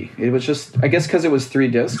 3. It was just, I guess, because it was 3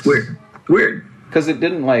 discs. Weird. Because it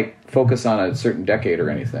didn't focus on a certain decade or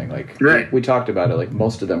anything. Right. We talked about it.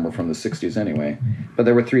 Most of them were from the '60s anyway, but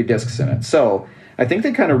there were 3 discs in it. So I think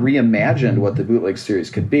they kind of reimagined what the Bootleg Series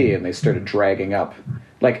could be, and they started dragging up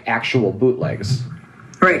actual bootlegs.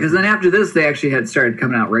 Right. Because then after this, they actually had started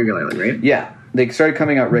coming out regularly, right? Yeah, they started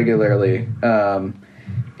coming out regularly,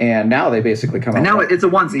 and now they basically come out. And now it's a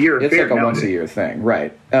once a year. It's like a once a year thing,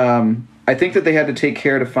 right? I think that they had to take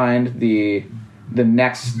care to find the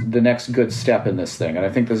next good step in this thing, and I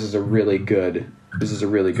think this is a really good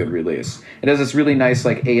release. It has this really nice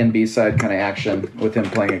A and B side kind of action with him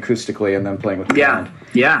playing acoustically and then playing with the band.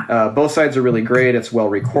 Yeah. Both sides are really great. It's well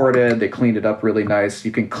recorded. They cleaned it up really nice.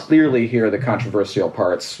 You can clearly hear the controversial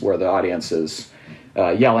parts where the audience is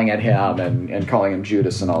yelling at him and calling him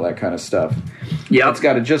Judas and all that kind of stuff. Yeah, it's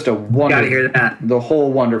got just a wonderful. Gotta hear that. The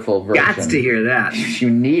whole wonderful version. Got to hear that. You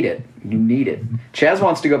need it. Chaz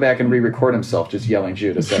wants to go back and re-record himself just yelling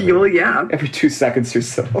Judas every 2 seconds or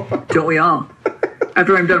so. Don't we all?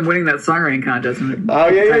 After I'm done winning that songwriting contest. Back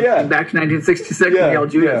to 1966 and yell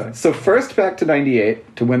Judas. Yeah. So first back to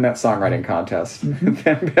 98 to win that songwriting contest. And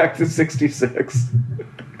then back to 66.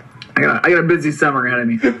 I got a busy summer ahead of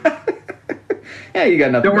me. Yeah, you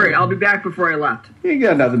got nothing. Don't worry, I'll be back before I left. You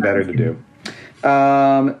got nothing better to do.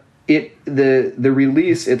 The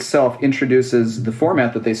release itself introduces the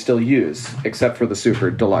format that they still use, except for the super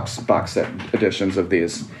deluxe box set editions of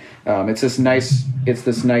these. It's this nice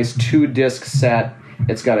 2-disc set.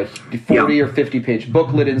 It's got a 40 or 50 page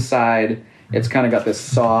booklet inside. It's kind of got this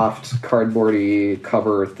soft cardboardy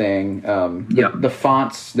cover thing. The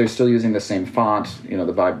fonts, they're still using the same font,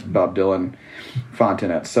 the Bob Dylan font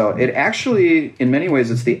in it. So it actually, in many ways,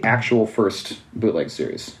 it's the actual first Bootleg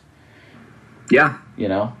Series. Yeah.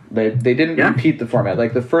 They didn't repeat the format.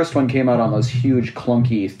 The first one came out on those huge,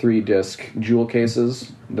 clunky 3-disc jewel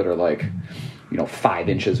cases that are 5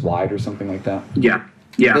 inches wide or something like that. Yeah.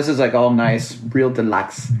 This is all nice, real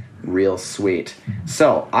deluxe, real sweet.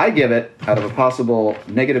 So I give it, out of a possible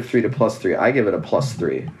 -3 to +3, I give it a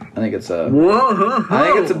 +3. I think it's a. Whoa! I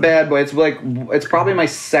think it's a bad boy. It's probably my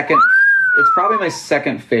second. It's probably my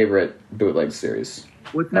second favorite Bootleg Series.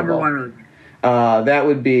 What's number one? Really? That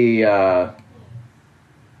would be.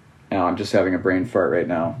 I'm just having a brain fart right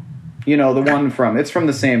now. The one from. It's from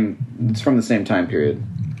the same time period.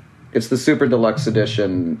 It's the Super Deluxe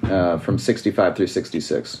Edition from 65 through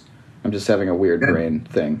 66. I'm just having a weird brain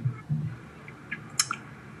thing.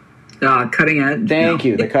 Cutting Edge. Thank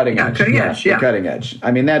you. The Cutting Edge. Cutting Edge. Yeah. The Cutting Edge.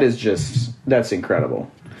 I mean, that's incredible.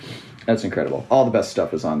 That's incredible. All the best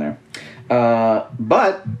stuff is on there.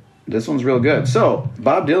 But this one's real good. So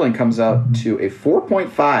Bob Dylan comes out to a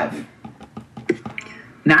 4.5.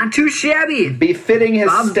 Not too shabby. Befitting his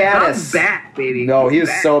status. Bob's back, baby. No, he was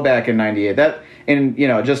so back in '98. And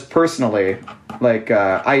just personally,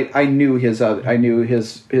 I knew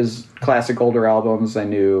his classic older albums. I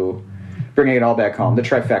knew Bringing It All Back Home, the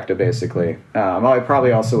trifecta, basically. I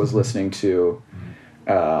probably also was listening to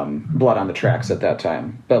Blood on the Tracks at that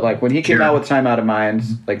time. But when he came out with Time Out of Mind,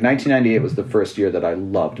 1998 was the first year that I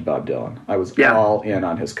loved Bob Dylan. I was all in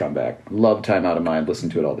on his comeback. Loved Time Out of Mind.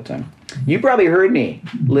 Listened to it all the time. You probably heard me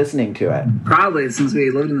listening to it. Probably, since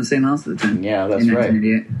we lived in the same house at the time. Yeah, that's right.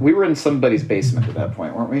 We were in somebody's basement at that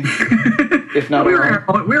point, weren't we? If not, we were in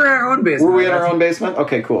our own basement. Were we in our own basement?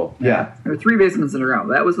 Okay, cool. Yeah. There were 3 basements in a row.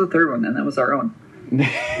 That was the third one, and that was our own.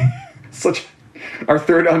 Our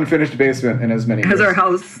third unfinished basement in as many years. As our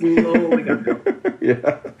house slowly got built.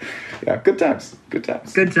 Yeah. Good times. Good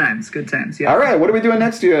times. Yeah. All right. What are we doing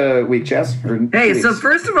next week, Chess? Hey, so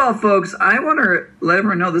first of all, folks, I want to let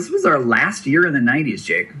everyone know this was our last year in the 90s,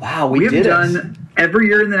 Jake. Wow, we have done every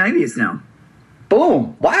year in the 90s now.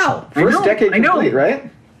 Boom. Wow. First decade complete,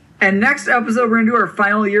 right? And next episode, we're going to do our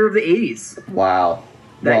final year of the 80s. Wow.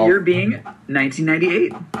 That Well- year being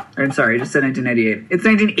 1998. Or, I'm sorry, I just said 1998. It's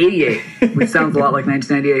 1988, which sounds a lot like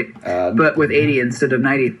 1998, but with 80 instead of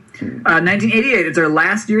 90. 1988, it's our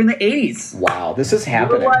last year in the 80s. Wow, this is We're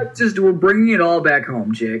happening. like, we're bringing it all back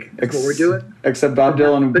home, Jake. That's what we're doing. Except Bob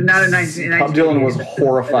Dylan. But not in 19- Bob Dylan was 1988.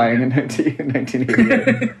 horrifying in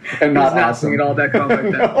 1988, and not He's not awesome. bringing it all back home like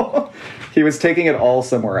that. No. He was taking it all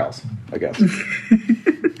somewhere else, I guess.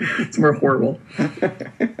 It's more horrible. So that's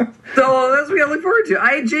what we gotta look forward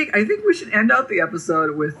to. Jake, I think we should end out the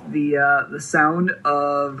episode with the sound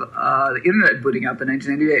of the internet booting up in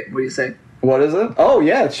 1998. What do you say? What is it? Oh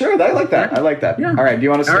yeah, sure. I like that. I like that. Yeah. All right. Do you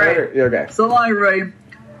want to start? All right. Or, okay. So long, everybody.